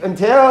could eat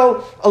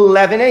until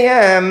 11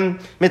 a.m.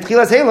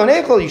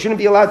 You shouldn't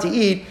be allowed to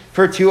eat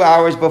for 2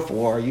 hours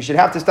before. You should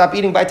have to stop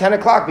eating by 10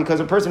 o'clock because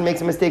a person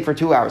makes a mistake for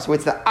 2 hours. So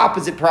it's the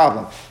opposite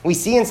problem. We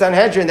see in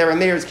Sanhedrin that Rabbi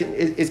Meir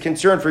is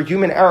concerned for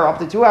human error up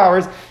to 2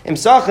 hours. In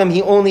Psachim,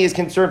 he only is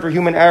concerned for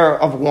human error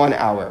of 1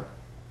 hour.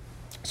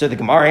 So the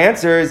Gemara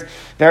answers,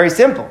 very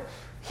simple.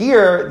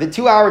 Here, the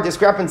 2 hour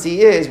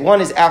discrepancy is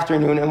one is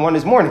afternoon and one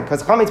is morning.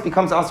 Because chametz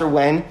becomes also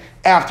when?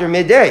 After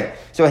midday.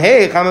 So,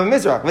 hey, chama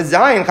b'mizrach,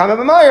 v'zayin, chama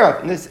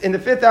b'mayrav. In the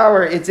 5th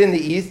hour, it's in the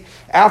east.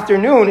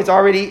 Afternoon, it's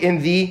already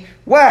in the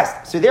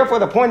west. So therefore,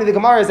 the point of the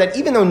Gemara is that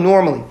even though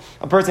normally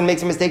a person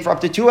makes a mistake for up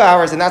to 2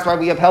 hours, and that's why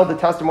we upheld the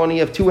testimony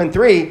of 2 and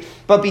 3,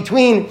 but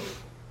between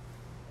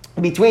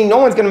no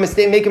one's going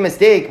to make a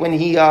mistake when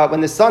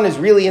the sun is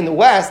really in the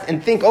west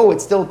and think, oh,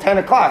 it's still 10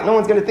 o'clock. No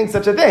one's going to think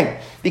such a thing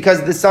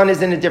because the sun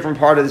is in a different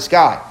part of the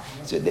sky.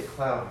 So the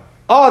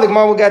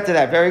Gemara will get to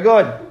that. Very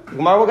good. The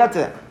Gemara will get to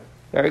that.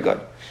 Very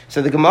good.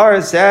 So the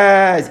Gemara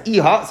says,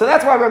 Iha. So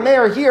that's why Rabbi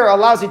Meir here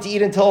allows you to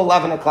eat until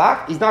 11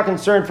 o'clock. He's not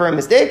concerned for a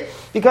mistake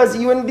because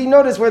you wouldn't be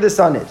noticed where the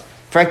sun is.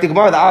 Frank the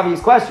Gemara, the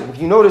obvious question. If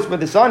you notice where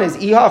the sun is,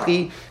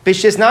 Ihachi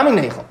b'shis nami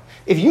nechel.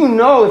 If you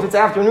know if it's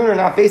afternoon or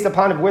not based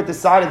upon where the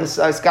side of the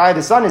sky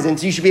the sun is in,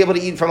 so you should be able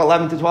to eat from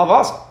 11 to 12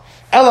 also.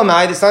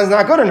 Elamai, the sun's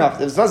not good enough. If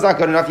the sun's not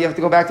good enough, you have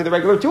to go back to the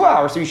regular 2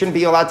 hours, so you shouldn't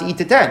be allowed to eat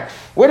to 10.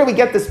 Where do we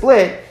get the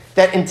split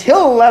that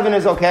until 11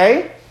 is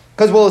okay,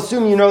 because we'll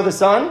assume you know the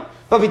sun,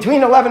 but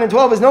between 11 and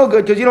 12 is no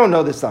good because you don't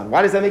know the sun?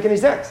 Why does that make any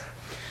sense?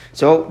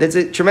 So that's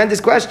a tremendous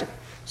question.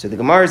 So the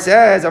Gemara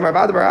says, Amar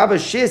Bada bar Abba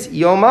shis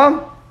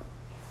yoma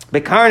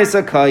bekarnis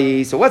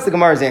akai. So what's the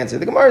Gemara's answer?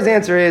 The Gemara's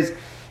answer is,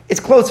 it's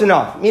close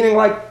enough, meaning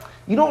like,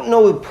 you don't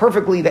know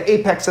perfectly the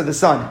apex of the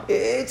sun.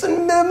 It's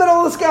in the middle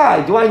of the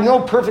sky. Do I know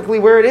perfectly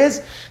where it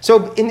is?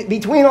 So in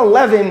between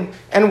 11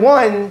 and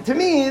 1, to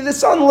me, the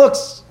sun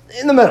looks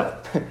in the middle.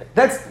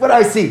 That's what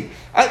I see.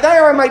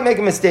 There I might make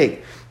a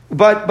mistake.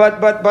 But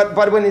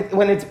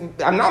when it's,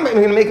 I'm not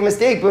going to make a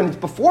mistake, but when it's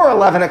before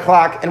 11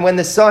 o'clock and when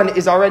the sun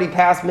is already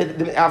past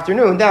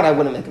mid-afternoon, that I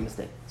wouldn't make a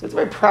mistake. So it's a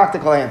very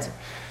practical answer.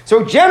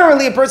 So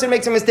generally, a person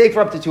makes a mistake for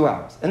up to 2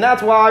 hours. And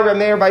that's why Rabbi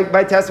Meir,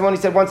 by testimony,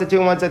 said 1 to 2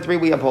 and 1 to 3,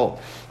 we uphold.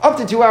 Up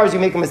to 2 hours, you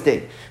make a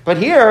mistake. But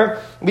here,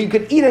 we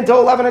could eat until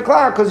 11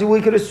 o'clock because we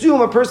could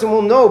assume a person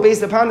will know,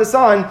 based upon the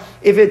sun,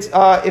 if it's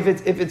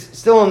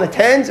still in the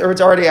 10s or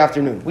it's already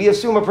afternoon. We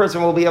assume a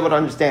person will be able to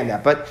understand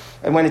that. But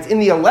when it's in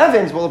the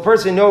 11s, will a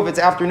person know if it's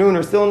afternoon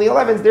or still in the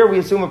 11s? There, we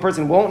assume a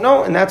person won't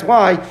know, and that's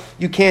why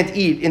you can't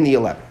eat in the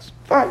 11s.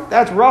 Fine,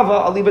 that's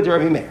Rava, Aliba de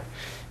Rabbi Meir.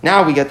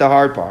 Now we get the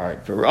hard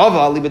part. For Rava,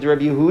 Alibad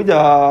Rabbi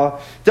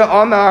Yehuda, the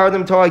Amar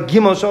them to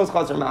Gimel Shos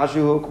Chaser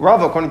Mashu.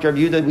 Rava, according to Rabbi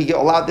Yehuda, we get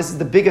a lot. This is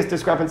the biggest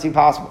discrepancy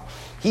possible.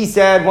 He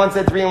said one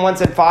said 3 and one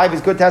said 5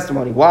 is good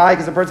testimony. Why?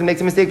 Because a person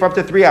makes a mistake for up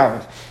to 3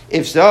 hours.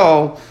 If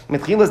so, a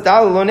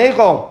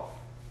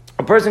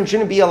person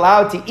shouldn't be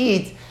allowed to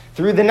eat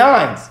through the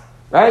 9s.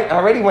 Right?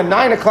 Already when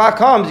 9 o'clock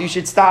comes, you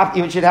should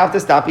have to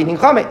stop eating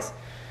chametz.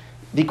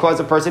 Because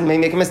a person may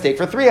make a mistake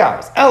for 3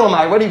 hours.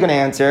 Elamai, what are you going to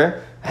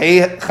answer?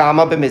 Hey,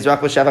 chama b'mizrach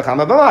v'sheva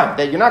chama b'mar.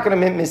 That you're not going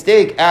to make a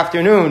mistake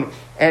afternoon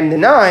and the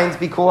 9s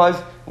because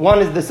one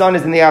is the sun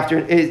is in the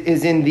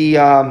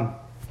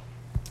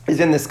is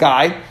in the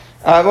sky.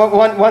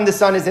 One the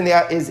sun is in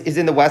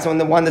the west,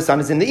 and one the sun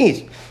is in the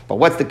east. But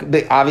what's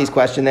the obvious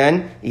question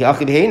then?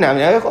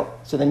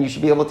 So then you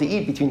should be able to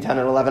eat between 10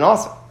 and 11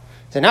 also.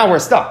 So now we're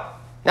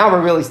stuck. Now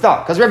we're really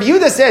stuck because Rabbi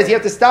Yehuda says you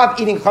have to stop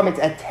eating chametz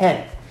at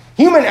 10.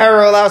 Human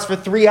error allows for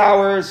 3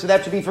 hours, so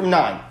that should be from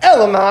 9.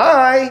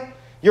 Elamai,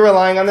 you're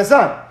relying on the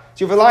sun.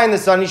 So you rely on the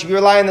sun, you should be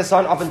relying on the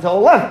sun up until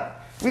 11.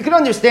 We can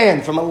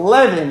understand from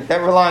 11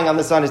 that relying on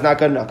the sun is not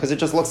good enough because it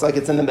just looks like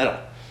it's in the middle.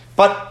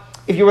 But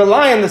if you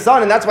rely on the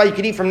sun, and that's why you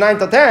could eat from 9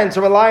 till 10,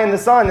 so rely on the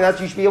sun, and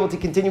that's you should be able to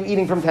continue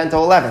eating from 10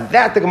 till 11.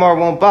 That the Gemara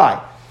won't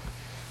buy.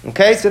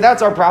 Okay, so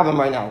that's our problem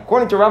right now.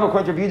 According to Rav,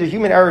 according to Rabbi Yehuda,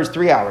 human error is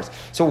 3 hours.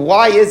 So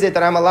why is it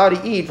that I'm allowed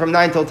to eat from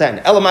 9 till 10?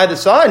 Elamai the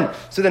sun,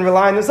 so then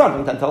rely on the sun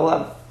from 10 till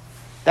 11.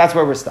 That's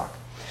where we're stuck.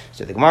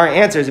 So the Gemara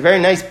answers a very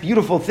nice,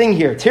 beautiful thing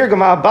here.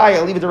 Tirgama Abaye,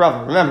 I'll leave it to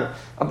Rava. Remember,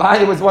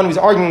 Abaye was the one who was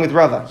arguing with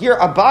Rava. Here,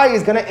 Abaye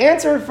is going to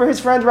answer for his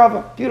friend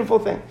Rava. Beautiful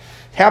thing.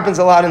 It happens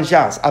a lot in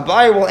Shas.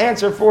 Abaye will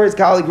answer for his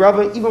colleague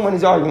Rava, even when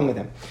he's arguing with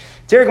him.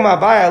 Tirgama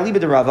Abaye, I'll leave it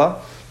to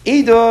Rava.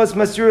 Eidos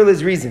Masuril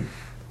is reason.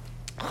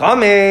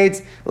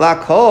 Chametz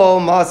lakol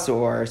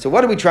masor. So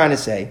what are we trying to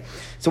say?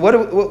 So what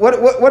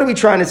are we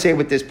trying to say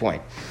with this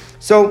point?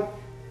 So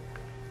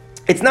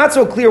it's not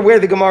so clear where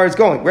the Gemara is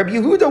going. Rabbi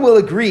Yehuda will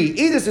agree.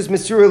 Eidos is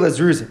masur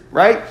lazruzin,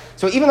 right?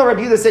 So even though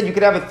Rabbi Yehuda said you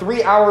could have a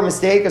 3-hour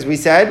mistake, as we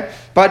said,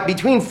 but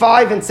between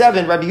 5 and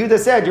 7, Rabbi Yehuda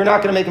said you're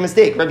not going to make a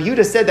mistake. Rabbi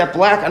Yehuda said that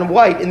black and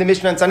white in the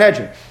Mishnah and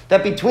Sanhedrin.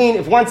 That between,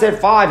 if one said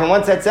 5 and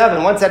one said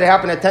 7, one said it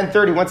happened at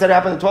 10:30, one said it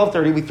happened at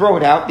 12:30, we throw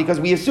it out because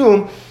we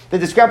assume the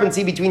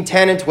discrepancy between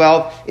 10 and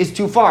 12 is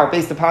too far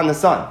based upon the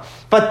sun.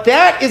 But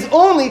that is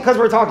only because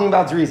we're talking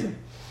about Zrizim.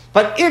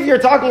 But if you're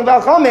talking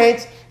about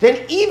Chametz,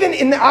 then even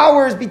in the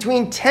hours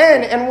between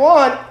 10 and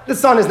 1, the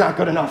sun is not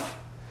good enough.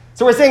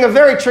 So we're saying a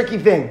very tricky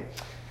thing.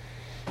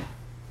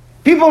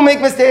 People make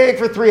mistake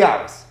for 3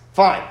 hours.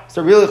 Fine.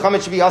 So really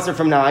Chametz should be usher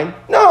from 9?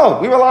 No,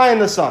 we rely on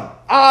the sun.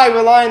 I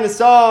rely on the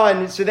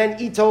sun, so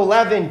then eat till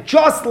 11.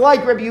 Just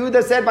like Rabbi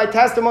Yehuda said by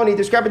testimony,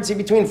 discrepancy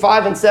between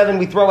 5 and 7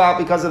 we throw out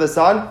because of the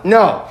sun.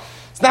 No,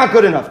 it's not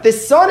good enough. The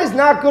sun is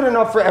not good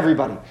enough for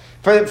everybody.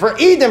 For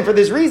Edom, for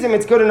this reason,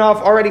 it's good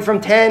enough already from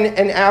 10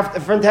 and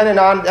after, from 10 and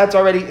on. That's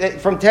already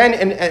from 10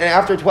 and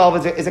after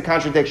 12 is a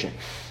contradiction.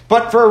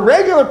 But for a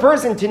regular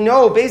person to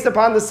know based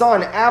upon the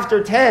sun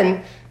after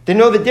 10, to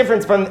know the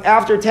difference from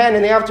after 10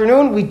 in the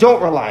afternoon, we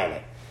don't rely on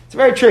it. It's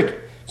very tricky.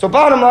 So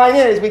bottom line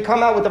is, we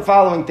come out with the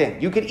following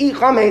thing: you could eat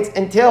chametz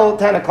until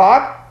 10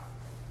 o'clock.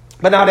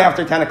 But not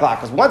after 10 o'clock.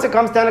 Because once it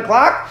comes 10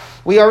 o'clock,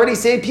 we already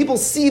say people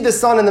see the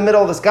sun in the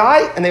middle of the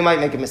sky and they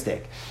might make a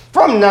mistake.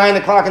 From 9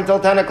 o'clock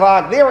until 10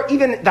 o'clock, there,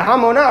 even the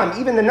Hamonam,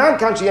 even the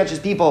non-conscientious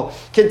people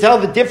can tell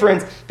the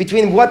difference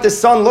between what the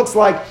sun looks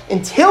like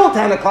until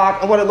 10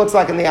 o'clock and what it looks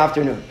like in the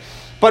afternoon.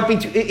 But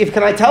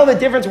can I tell the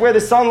difference where the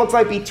sun looks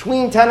like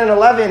between 10 and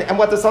 11 and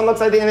what the sun looks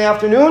like in the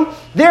afternoon?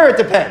 There it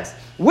depends.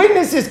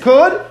 Witnesses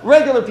could,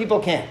 regular people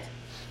can't.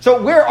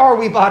 So where are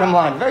we bottom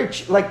line?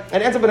 It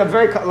ends up in a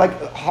very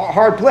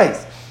hard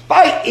place.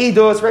 By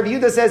Eidos, Rabbi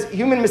Yehuda says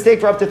human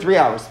mistake for up to 3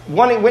 hours.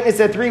 One witness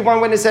said 3, one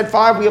witness said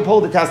 5, we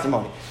uphold the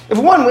testimony. If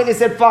one witness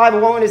said 5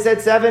 and one witness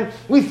said 7,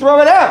 we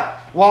throw it out.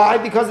 Why?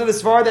 Because of the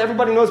Svar that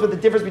everybody knows what the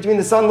difference between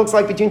the sun looks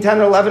like between 10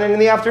 and 11 and in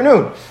the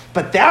afternoon.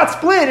 But that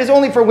split is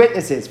only for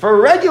witnesses. For a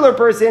regular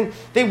person,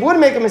 they would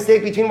make a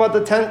mistake between what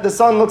the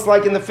sun looks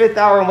like in the 5th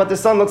hour and what the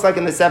sun looks like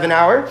in the 7th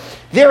hour.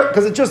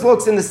 Because it just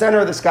looks in the center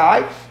of the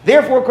sky.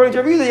 Therefore, according to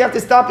Rabbi Yehuda, you have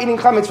to stop eating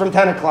chametz from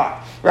 10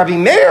 o'clock. Rabbi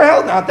Meir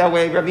held not that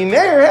way. Rabbi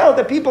Meir held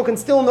that people can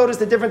still notice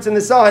the difference in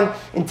the sun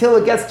until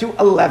it gets to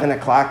 11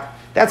 o'clock.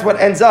 That's what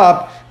ends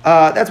up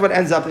as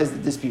the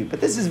dispute. But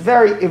this is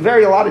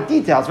a lot of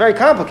details, very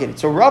complicated.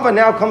 So Rava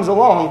now comes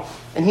along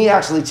and he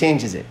actually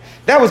changes it.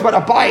 That was what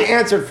Abaye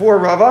answered for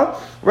Rava.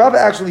 Rava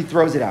actually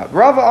throws it out.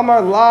 Rava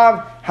Amar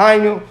Lav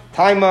Hainu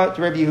Taima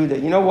to Rabbi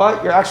Yehuda. You know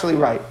what? You're actually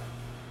right.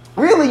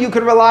 Really, you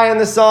could rely on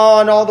the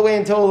sun all the way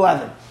until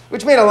 11,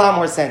 which made a lot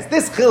more sense.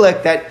 This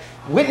chilek that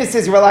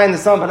witnesses rely on the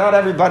sun, but not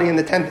everybody in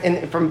the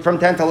 10th, from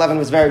 10 to 11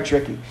 was very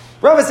tricky.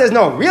 Rava says,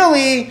 no,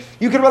 really,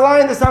 you could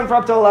rely on the sun for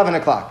up to 11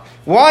 o'clock.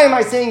 Why am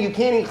I saying you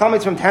can't eat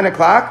chametz from 10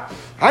 o'clock?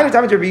 The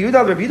pshat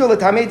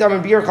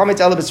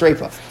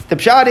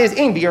is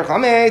in biur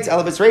chametz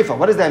elabas reifa.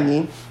 What does that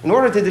mean? In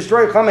order to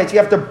destroy chametz, you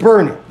have to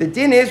burn it. The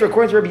din is,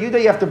 according to Rabbi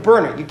Yehuda, you have to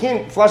burn it. You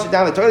can't flush it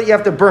down the toilet, you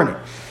have to burn it.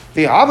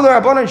 Therefore,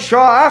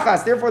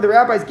 the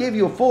rabbis gave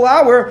you a full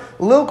hour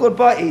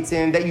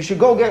that you should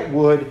go get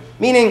wood.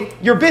 Meaning,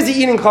 you're busy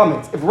eating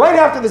chametz. If right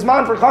after this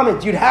man for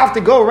chametz, you'd have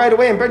to go right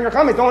away and burn your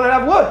chametz, don't want to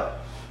have wood.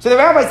 So the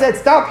rabbi said,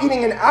 stop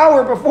eating an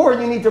hour before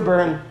you need to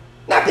burn.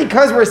 Not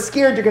because we're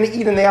scared you're going to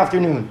eat in the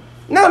afternoon.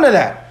 None of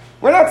that.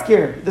 We're not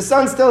scared. The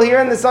sun's still here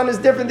and the sun is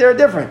different. They're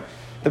different.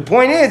 The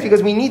point is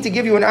because we need to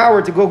give you an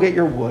hour to go get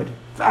your wood.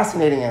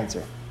 Fascinating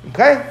answer.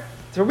 Okay?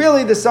 So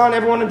really the sun,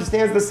 everyone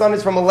understands the sun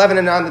is from 11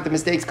 and on that the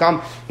mistakes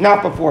come,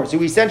 not before. So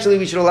we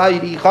should allow you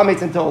to eat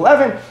chametz until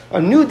 11.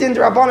 A new din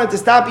d'Rabbanan to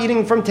stop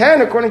eating from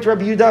 10 according to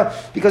Rabbi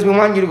Yehuda because we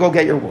want you to go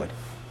get your wood.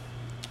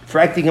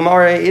 Frakti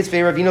Gemara is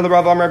fair. Ravina the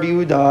Rav Rabbi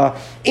Yehuda.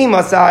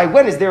 Imasai.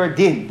 When is there a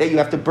din that you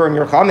have to burn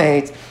your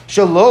chametz?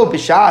 Shalo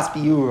b'shas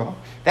biuro.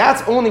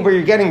 That's only where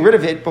you're getting rid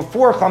of it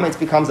before chametz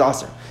becomes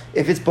aser.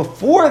 If it's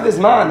before the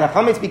zman that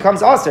chametz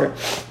becomes aser,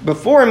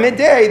 before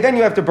midday, then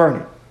you have to burn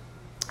it.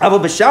 Avo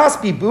b'shas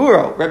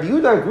biburo. Rabbi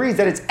Yehuda agrees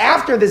that it's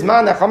after the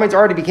zman that chametz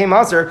already became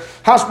aser.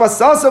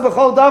 Hashbasasa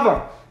b'chol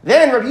davar.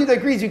 Then Rabbi Yehuda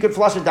agrees you could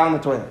flush it down the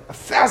toilet. A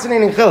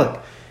fascinating chiluk.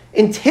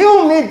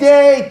 Until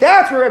midday,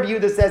 that's where Rabbi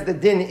Yehuda says the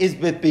din is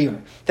with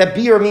beer. That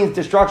beer means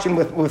destruction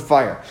with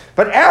fire.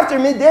 But after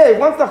midday,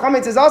 once the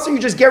chametz is also, you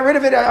just get rid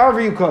of it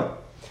however you could.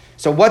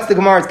 So what's the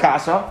Gemara's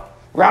kasha?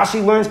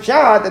 Rashi learns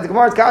pshat that the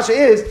Gemara's kasha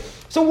is,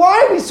 so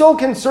why are we so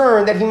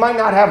concerned that he might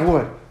not have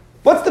wood?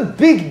 What's the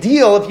big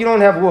deal if you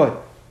don't have wood?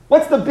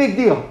 What's the big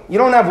deal? You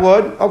don't have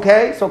wood,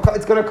 okay, so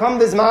it's going to come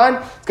this man,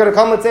 it's going to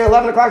come, let's say,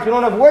 11 o'clock, you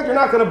don't have wood, you're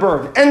not going to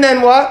burn. And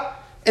then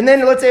what? And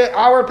then let's say an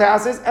hour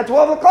passes, at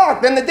 12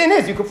 o'clock, then the din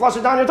is, you can flush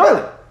it down your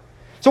toilet.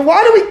 So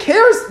why do we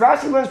care?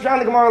 Rashi learns from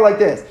the Gemara like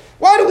this.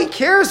 Why do we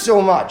care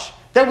so much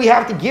that we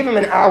have to give him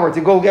an hour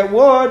to go get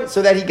wood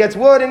so that he gets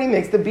wood and he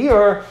makes the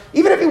beer,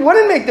 even if he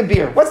wouldn't make the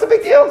beer? What's the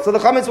big deal? So the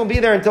chametz will be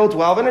there until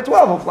 12, and at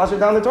 12 he'll flush it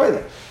down the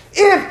toilet.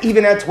 If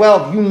even at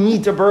 12 you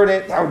need to burn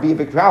it, that would be a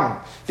big problem.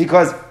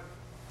 Because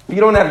if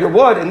you don't have your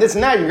wood and this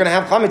and that, you're going to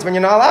have chametz when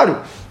you're not allowed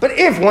to. But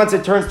if once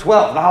it turns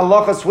 12, the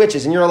halacha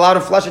switches and you're allowed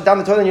to flush it down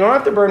the toilet and you don't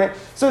have to burn it,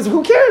 so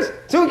who cares?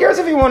 So who cares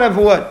if you won't have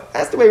wood?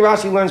 That's the way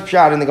Rashi learns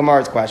pshat in the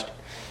Gemara's question.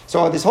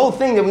 So this whole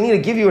thing that we need to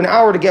give you an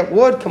hour to get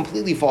wood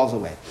completely falls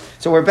away.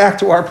 So we're back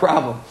to our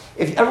problem.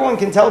 If everyone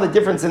can tell the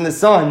difference in the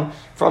sun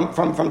from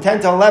 10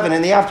 to 11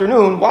 in the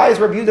afternoon, why is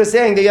Rabbi Yehuda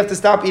saying that you have to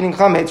stop eating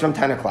chametz from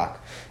 10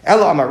 o'clock?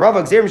 Ela amar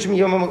Rava gzeir mishum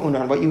yom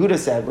unan. What Yehuda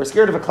said, we're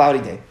scared of a cloudy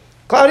day.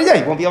 Cloudy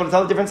day, you won't be able to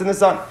tell the difference in the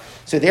sun.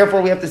 So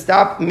therefore, we have to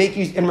stop, and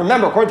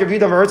remember, according to Rabbi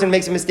Yehuda, a person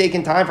makes a mistake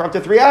in time for up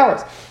to 3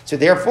 hours. So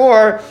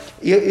therefore,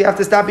 you have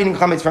to stop eating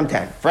chametz from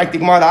 10. Frank the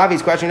Gemara, the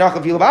obvious question,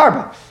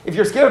 if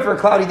you're scared for a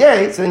cloudy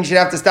day, so then you should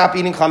have to stop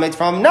eating chametz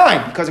from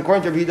 9, because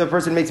according to Rabbi Yehuda, a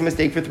person makes a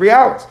mistake for 3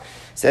 hours.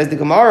 Says the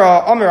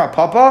Gemara, Amir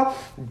Papa,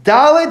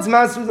 Daled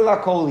Zman Seudah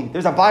Lakoli.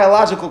 There's a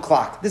biological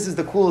clock. This is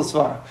the coolest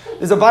svara.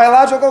 There's a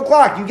biological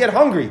clock. You get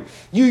hungry.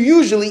 You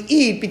usually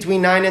eat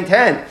between 9 and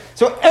 10.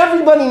 So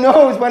everybody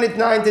knows when it's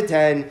 9 to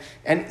 10.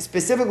 And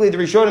specifically, the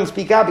Rishonim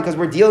speak out because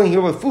we're dealing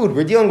here with food.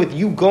 We're dealing with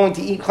you going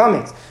to eat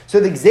chametz. So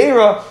the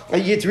gzeira,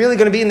 it's really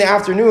going to be in the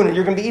afternoon, and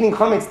you're going to be eating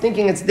chametz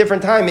thinking it's a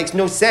different time. Makes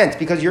no sense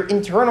because your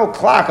internal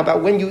clock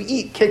about when you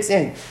eat kicks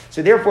in.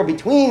 So therefore,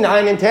 between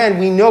 9 and 10,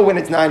 we know when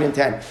it's 9 and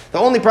 10. The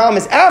only problem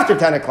is after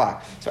 10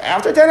 o'clock. So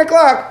after 10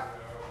 o'clock,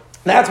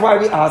 that's why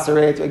we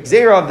aserate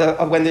gzeira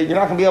of when you're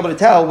not going to be able to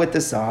tell with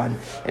the sun.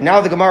 And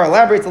now the Gemara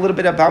elaborates a little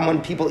bit about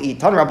when people eat.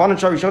 Tan Rabbanan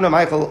Sharishona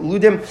Michael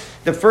Ludim.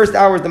 The first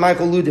hour is the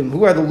Michael Ludim.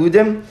 Who are the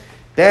Ludim?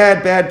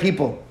 Bad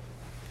people.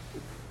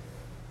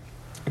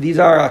 These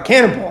are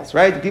cannonballs,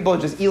 right? The people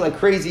just eat like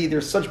crazy.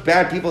 They're such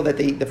bad people that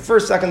the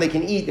first second they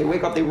can eat, they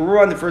wake up, they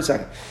run the first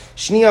second.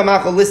 Shnia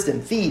Machal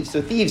Listim, thieves.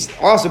 So thieves,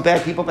 also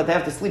bad people, but they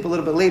have to sleep a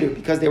little bit later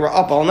because they were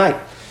up all night.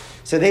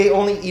 So they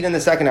only eat in the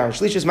second hour.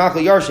 Shlishis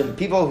Machal Yarshim,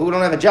 people who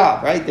don't have a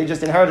job, right? They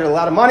just inherited a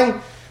lot of money.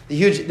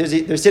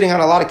 They're sitting on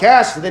a lot of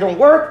cash, so they don't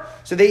work,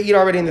 so they eat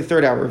already in the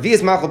third hour.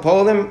 Vias Machal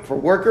Polim, for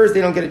workers,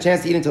 they don't get a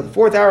chance to eat until the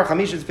fourth hour.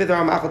 Chamish's fifth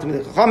hour, Machal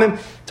Tamid Chachamim.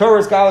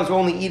 Torah scholars will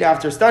only eat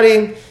after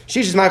studying.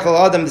 Shishis Machal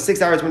Adam, the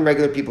 6 hours when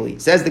regular people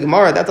eat. Says the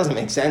Gemara, that doesn't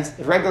make sense.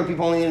 If regular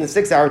people only eat in the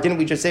 6th hour, didn't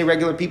we just say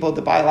regular people,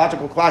 the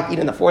biological clock, eat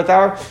in the 4th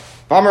hour?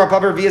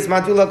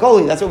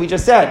 That's what we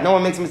just said. No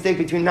one makes a mistake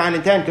between 9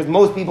 and 10 because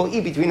most people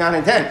eat between 9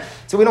 and 10.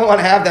 So we don't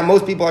want to have that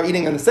most people are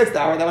eating in the 6th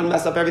hour. That would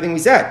mess up everything we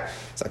said.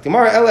 It's like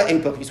Gemara Ella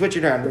Apil. You switch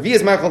it around.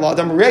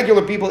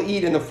 Regular people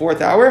eat in the 4th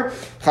hour.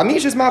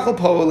 Chamish is machal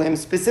polim.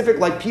 Specific,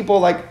 like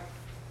people like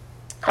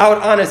out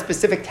on a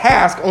specific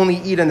task, only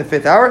eat in the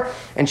 5th hour.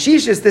 And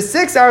Shishis, the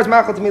 6 hours,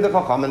 Machal Tamid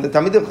Chacham, and the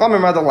Tamid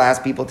Chachamim are the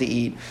last people to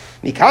eat.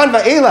 Mikan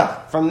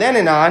va'ela, from then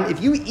and on,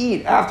 if you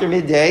eat after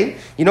midday,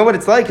 you know what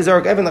it's like? It's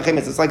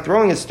like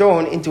throwing a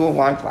stone into a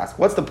wine flask.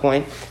 What's the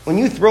point? When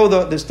you throw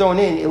the stone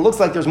in, it looks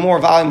like there's more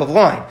volume of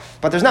wine.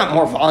 But there's not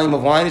more volume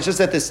of wine, it's just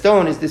that the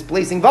stone is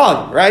displacing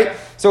volume, right?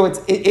 So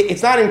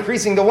it's not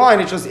increasing the wine,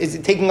 it's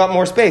taking up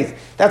more space.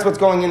 That's what's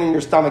going in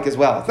your stomach as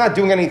well. It's not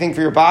doing anything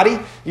for your body,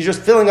 you're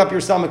just filling up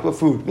your stomach with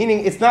food.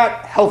 Meaning it's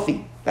not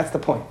healthy. That's the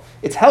point.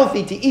 It's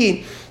healthy to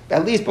eat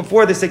at least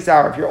before the 6th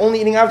hour. If you're only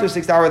eating after the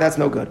 6th hour, that's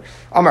no good.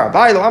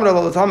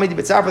 That's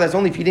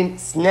only if you didn't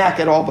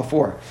snack at all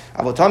before.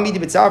 As long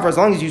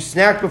as you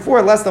snacked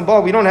before, less than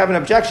ball, we don't have an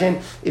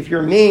objection if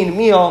your main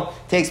meal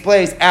takes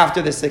place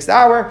after the 6th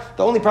hour.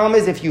 The only problem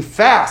is if you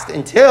fast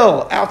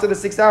until after the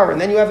 6th hour and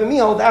then you have a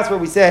meal, that's where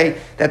we say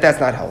that that's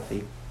not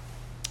healthy.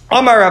 So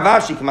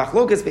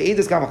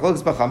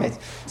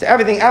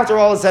everything after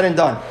all is said and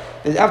done,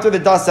 after the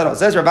dust settles,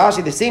 says Rav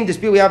Ashi, the same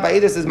dispute we have by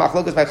Eidos is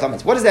machlokas by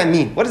chametz. What does that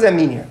mean? What does that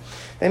mean here?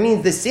 That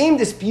means the same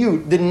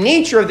dispute, the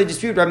nature of the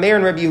dispute, Rav Meir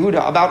and Rabbi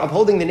Yehuda, about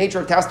upholding the nature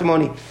of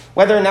testimony,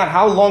 whether or not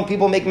how long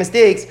people make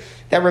mistakes,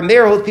 that Rav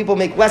Meir holds people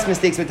make less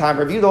mistakes with time,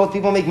 Rav Yehuda holds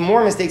people make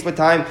more mistakes with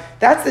time.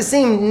 That's the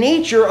same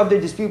nature of the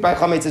dispute by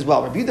chametz as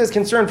well. Rav Yehuda is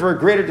concerned for a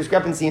greater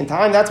discrepancy in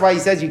time. That's why he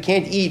says you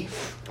can't eat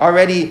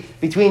already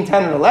between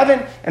 10 and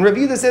 11. And Rabbi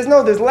Yehuda says,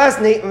 no, there's less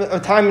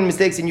time and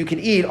mistakes and you can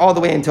eat all the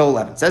way until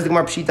 11. Says the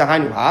Gemara Pshita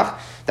Hainu Hach.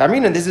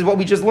 This is what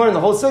we just learned, the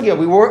whole sugya.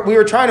 We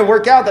were trying to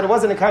work out that it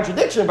wasn't a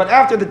contradiction, but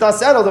after the dust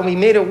settled and we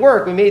made it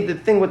work, we made the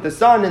thing with the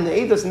sun and the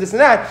eidos and this and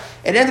that,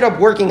 it ended up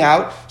working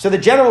out. So the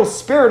general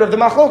spirit of the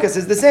machlokas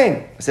is the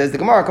same. Says the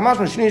Gemara,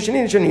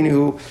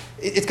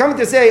 it's coming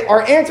to say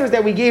our answers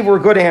that we gave were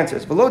good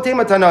answers. So what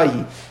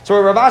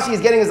Rav Ashi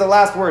is getting is the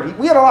last word.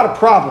 We had a lot of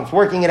problems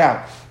working it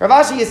out. Rav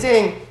Ashi is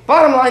saying,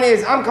 bottom line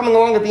is, I'm coming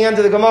along at the end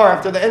of the Gemara,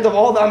 after the end of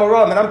all the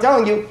Amoraim, and I'm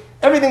telling you,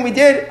 everything we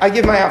did, I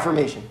give my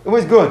affirmation. It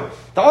was good.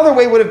 The other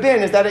way would have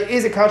been is that it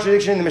is a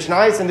contradiction in the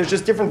Mishnayos, and there's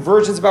just different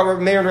versions about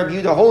what Meir and Rabbi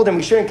Yehuda hold, and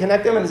we shouldn't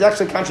connect them, and there's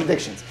actually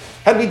contradictions.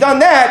 Had we done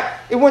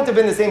that, it wouldn't have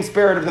been the same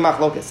spirit of the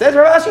Machlokas. Says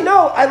Rav Ashi,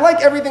 no, I like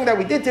everything that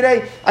we did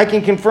today. I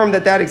can confirm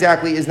that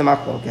exactly is the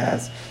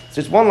Machlokas.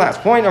 Just one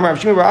last point.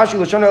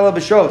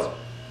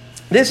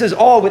 This is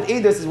all with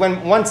Eidos, is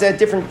when one said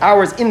different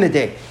hours in the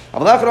day.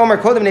 One said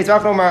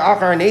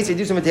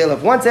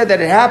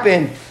that it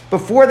happened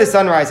before the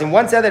sunrise, and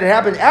one said that it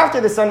happened after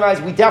the sunrise,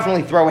 we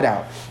definitely throw it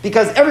out.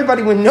 Because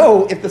everybody would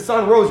know if the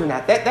sun rose or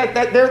not.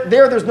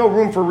 There's no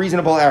room for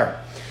reasonable error.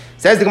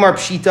 Says the Gemara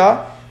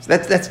Pshita, so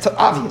that's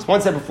obvious.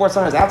 One said before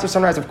sunrise, after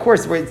sunrise, of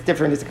course it's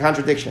different, it's a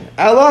contradiction.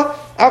 One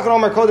said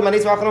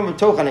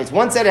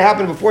it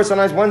happened before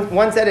sunrise,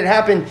 one said it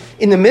happened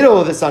in the middle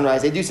of the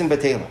sunrise, Edusin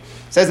Batela.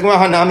 Says the Gemara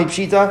Hanami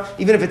Pshita,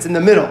 even if it's in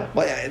the middle.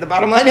 But the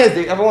bottom line is,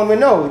 everyone would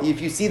know if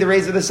you see the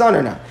rays of the sun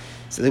or not.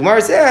 So the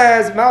Gemara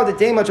says,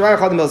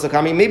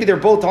 maybe they're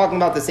both talking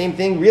about the same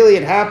thing. Really,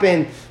 it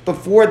happened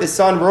before the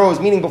sun rose,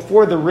 meaning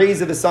before the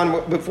rays of the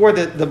sun, before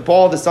the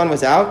ball of the sun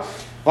was out.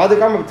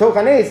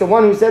 The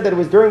one who said that it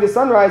was during the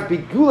sunrise,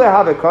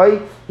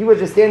 he was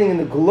just standing in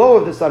the glow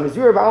of the sun. He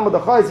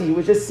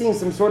was just seeing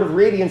some sort of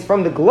radiance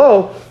from the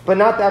glow, but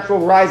not the actual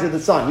rise of the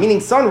sun. Meaning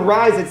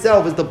sunrise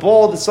itself is the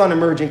ball of the sun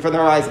emerging from the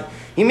horizon.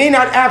 He may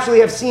not actually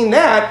have seen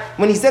that.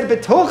 When he said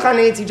betoch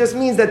hanetz, he just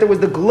means that there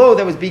was the glow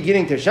that was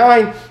beginning to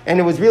shine,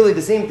 and it was really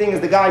the same thing as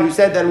the guy who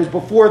said that it was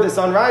before the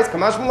sunrise.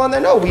 Kamash Milan,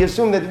 no, we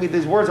assume that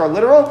these words are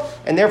literal,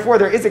 and therefore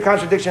there is a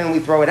contradiction and we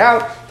throw it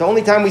out. The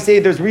only time we say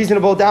there's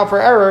reasonable doubt for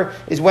error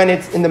is when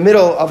it's in the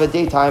middle of a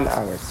daytime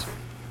hours.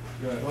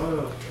 Yeah,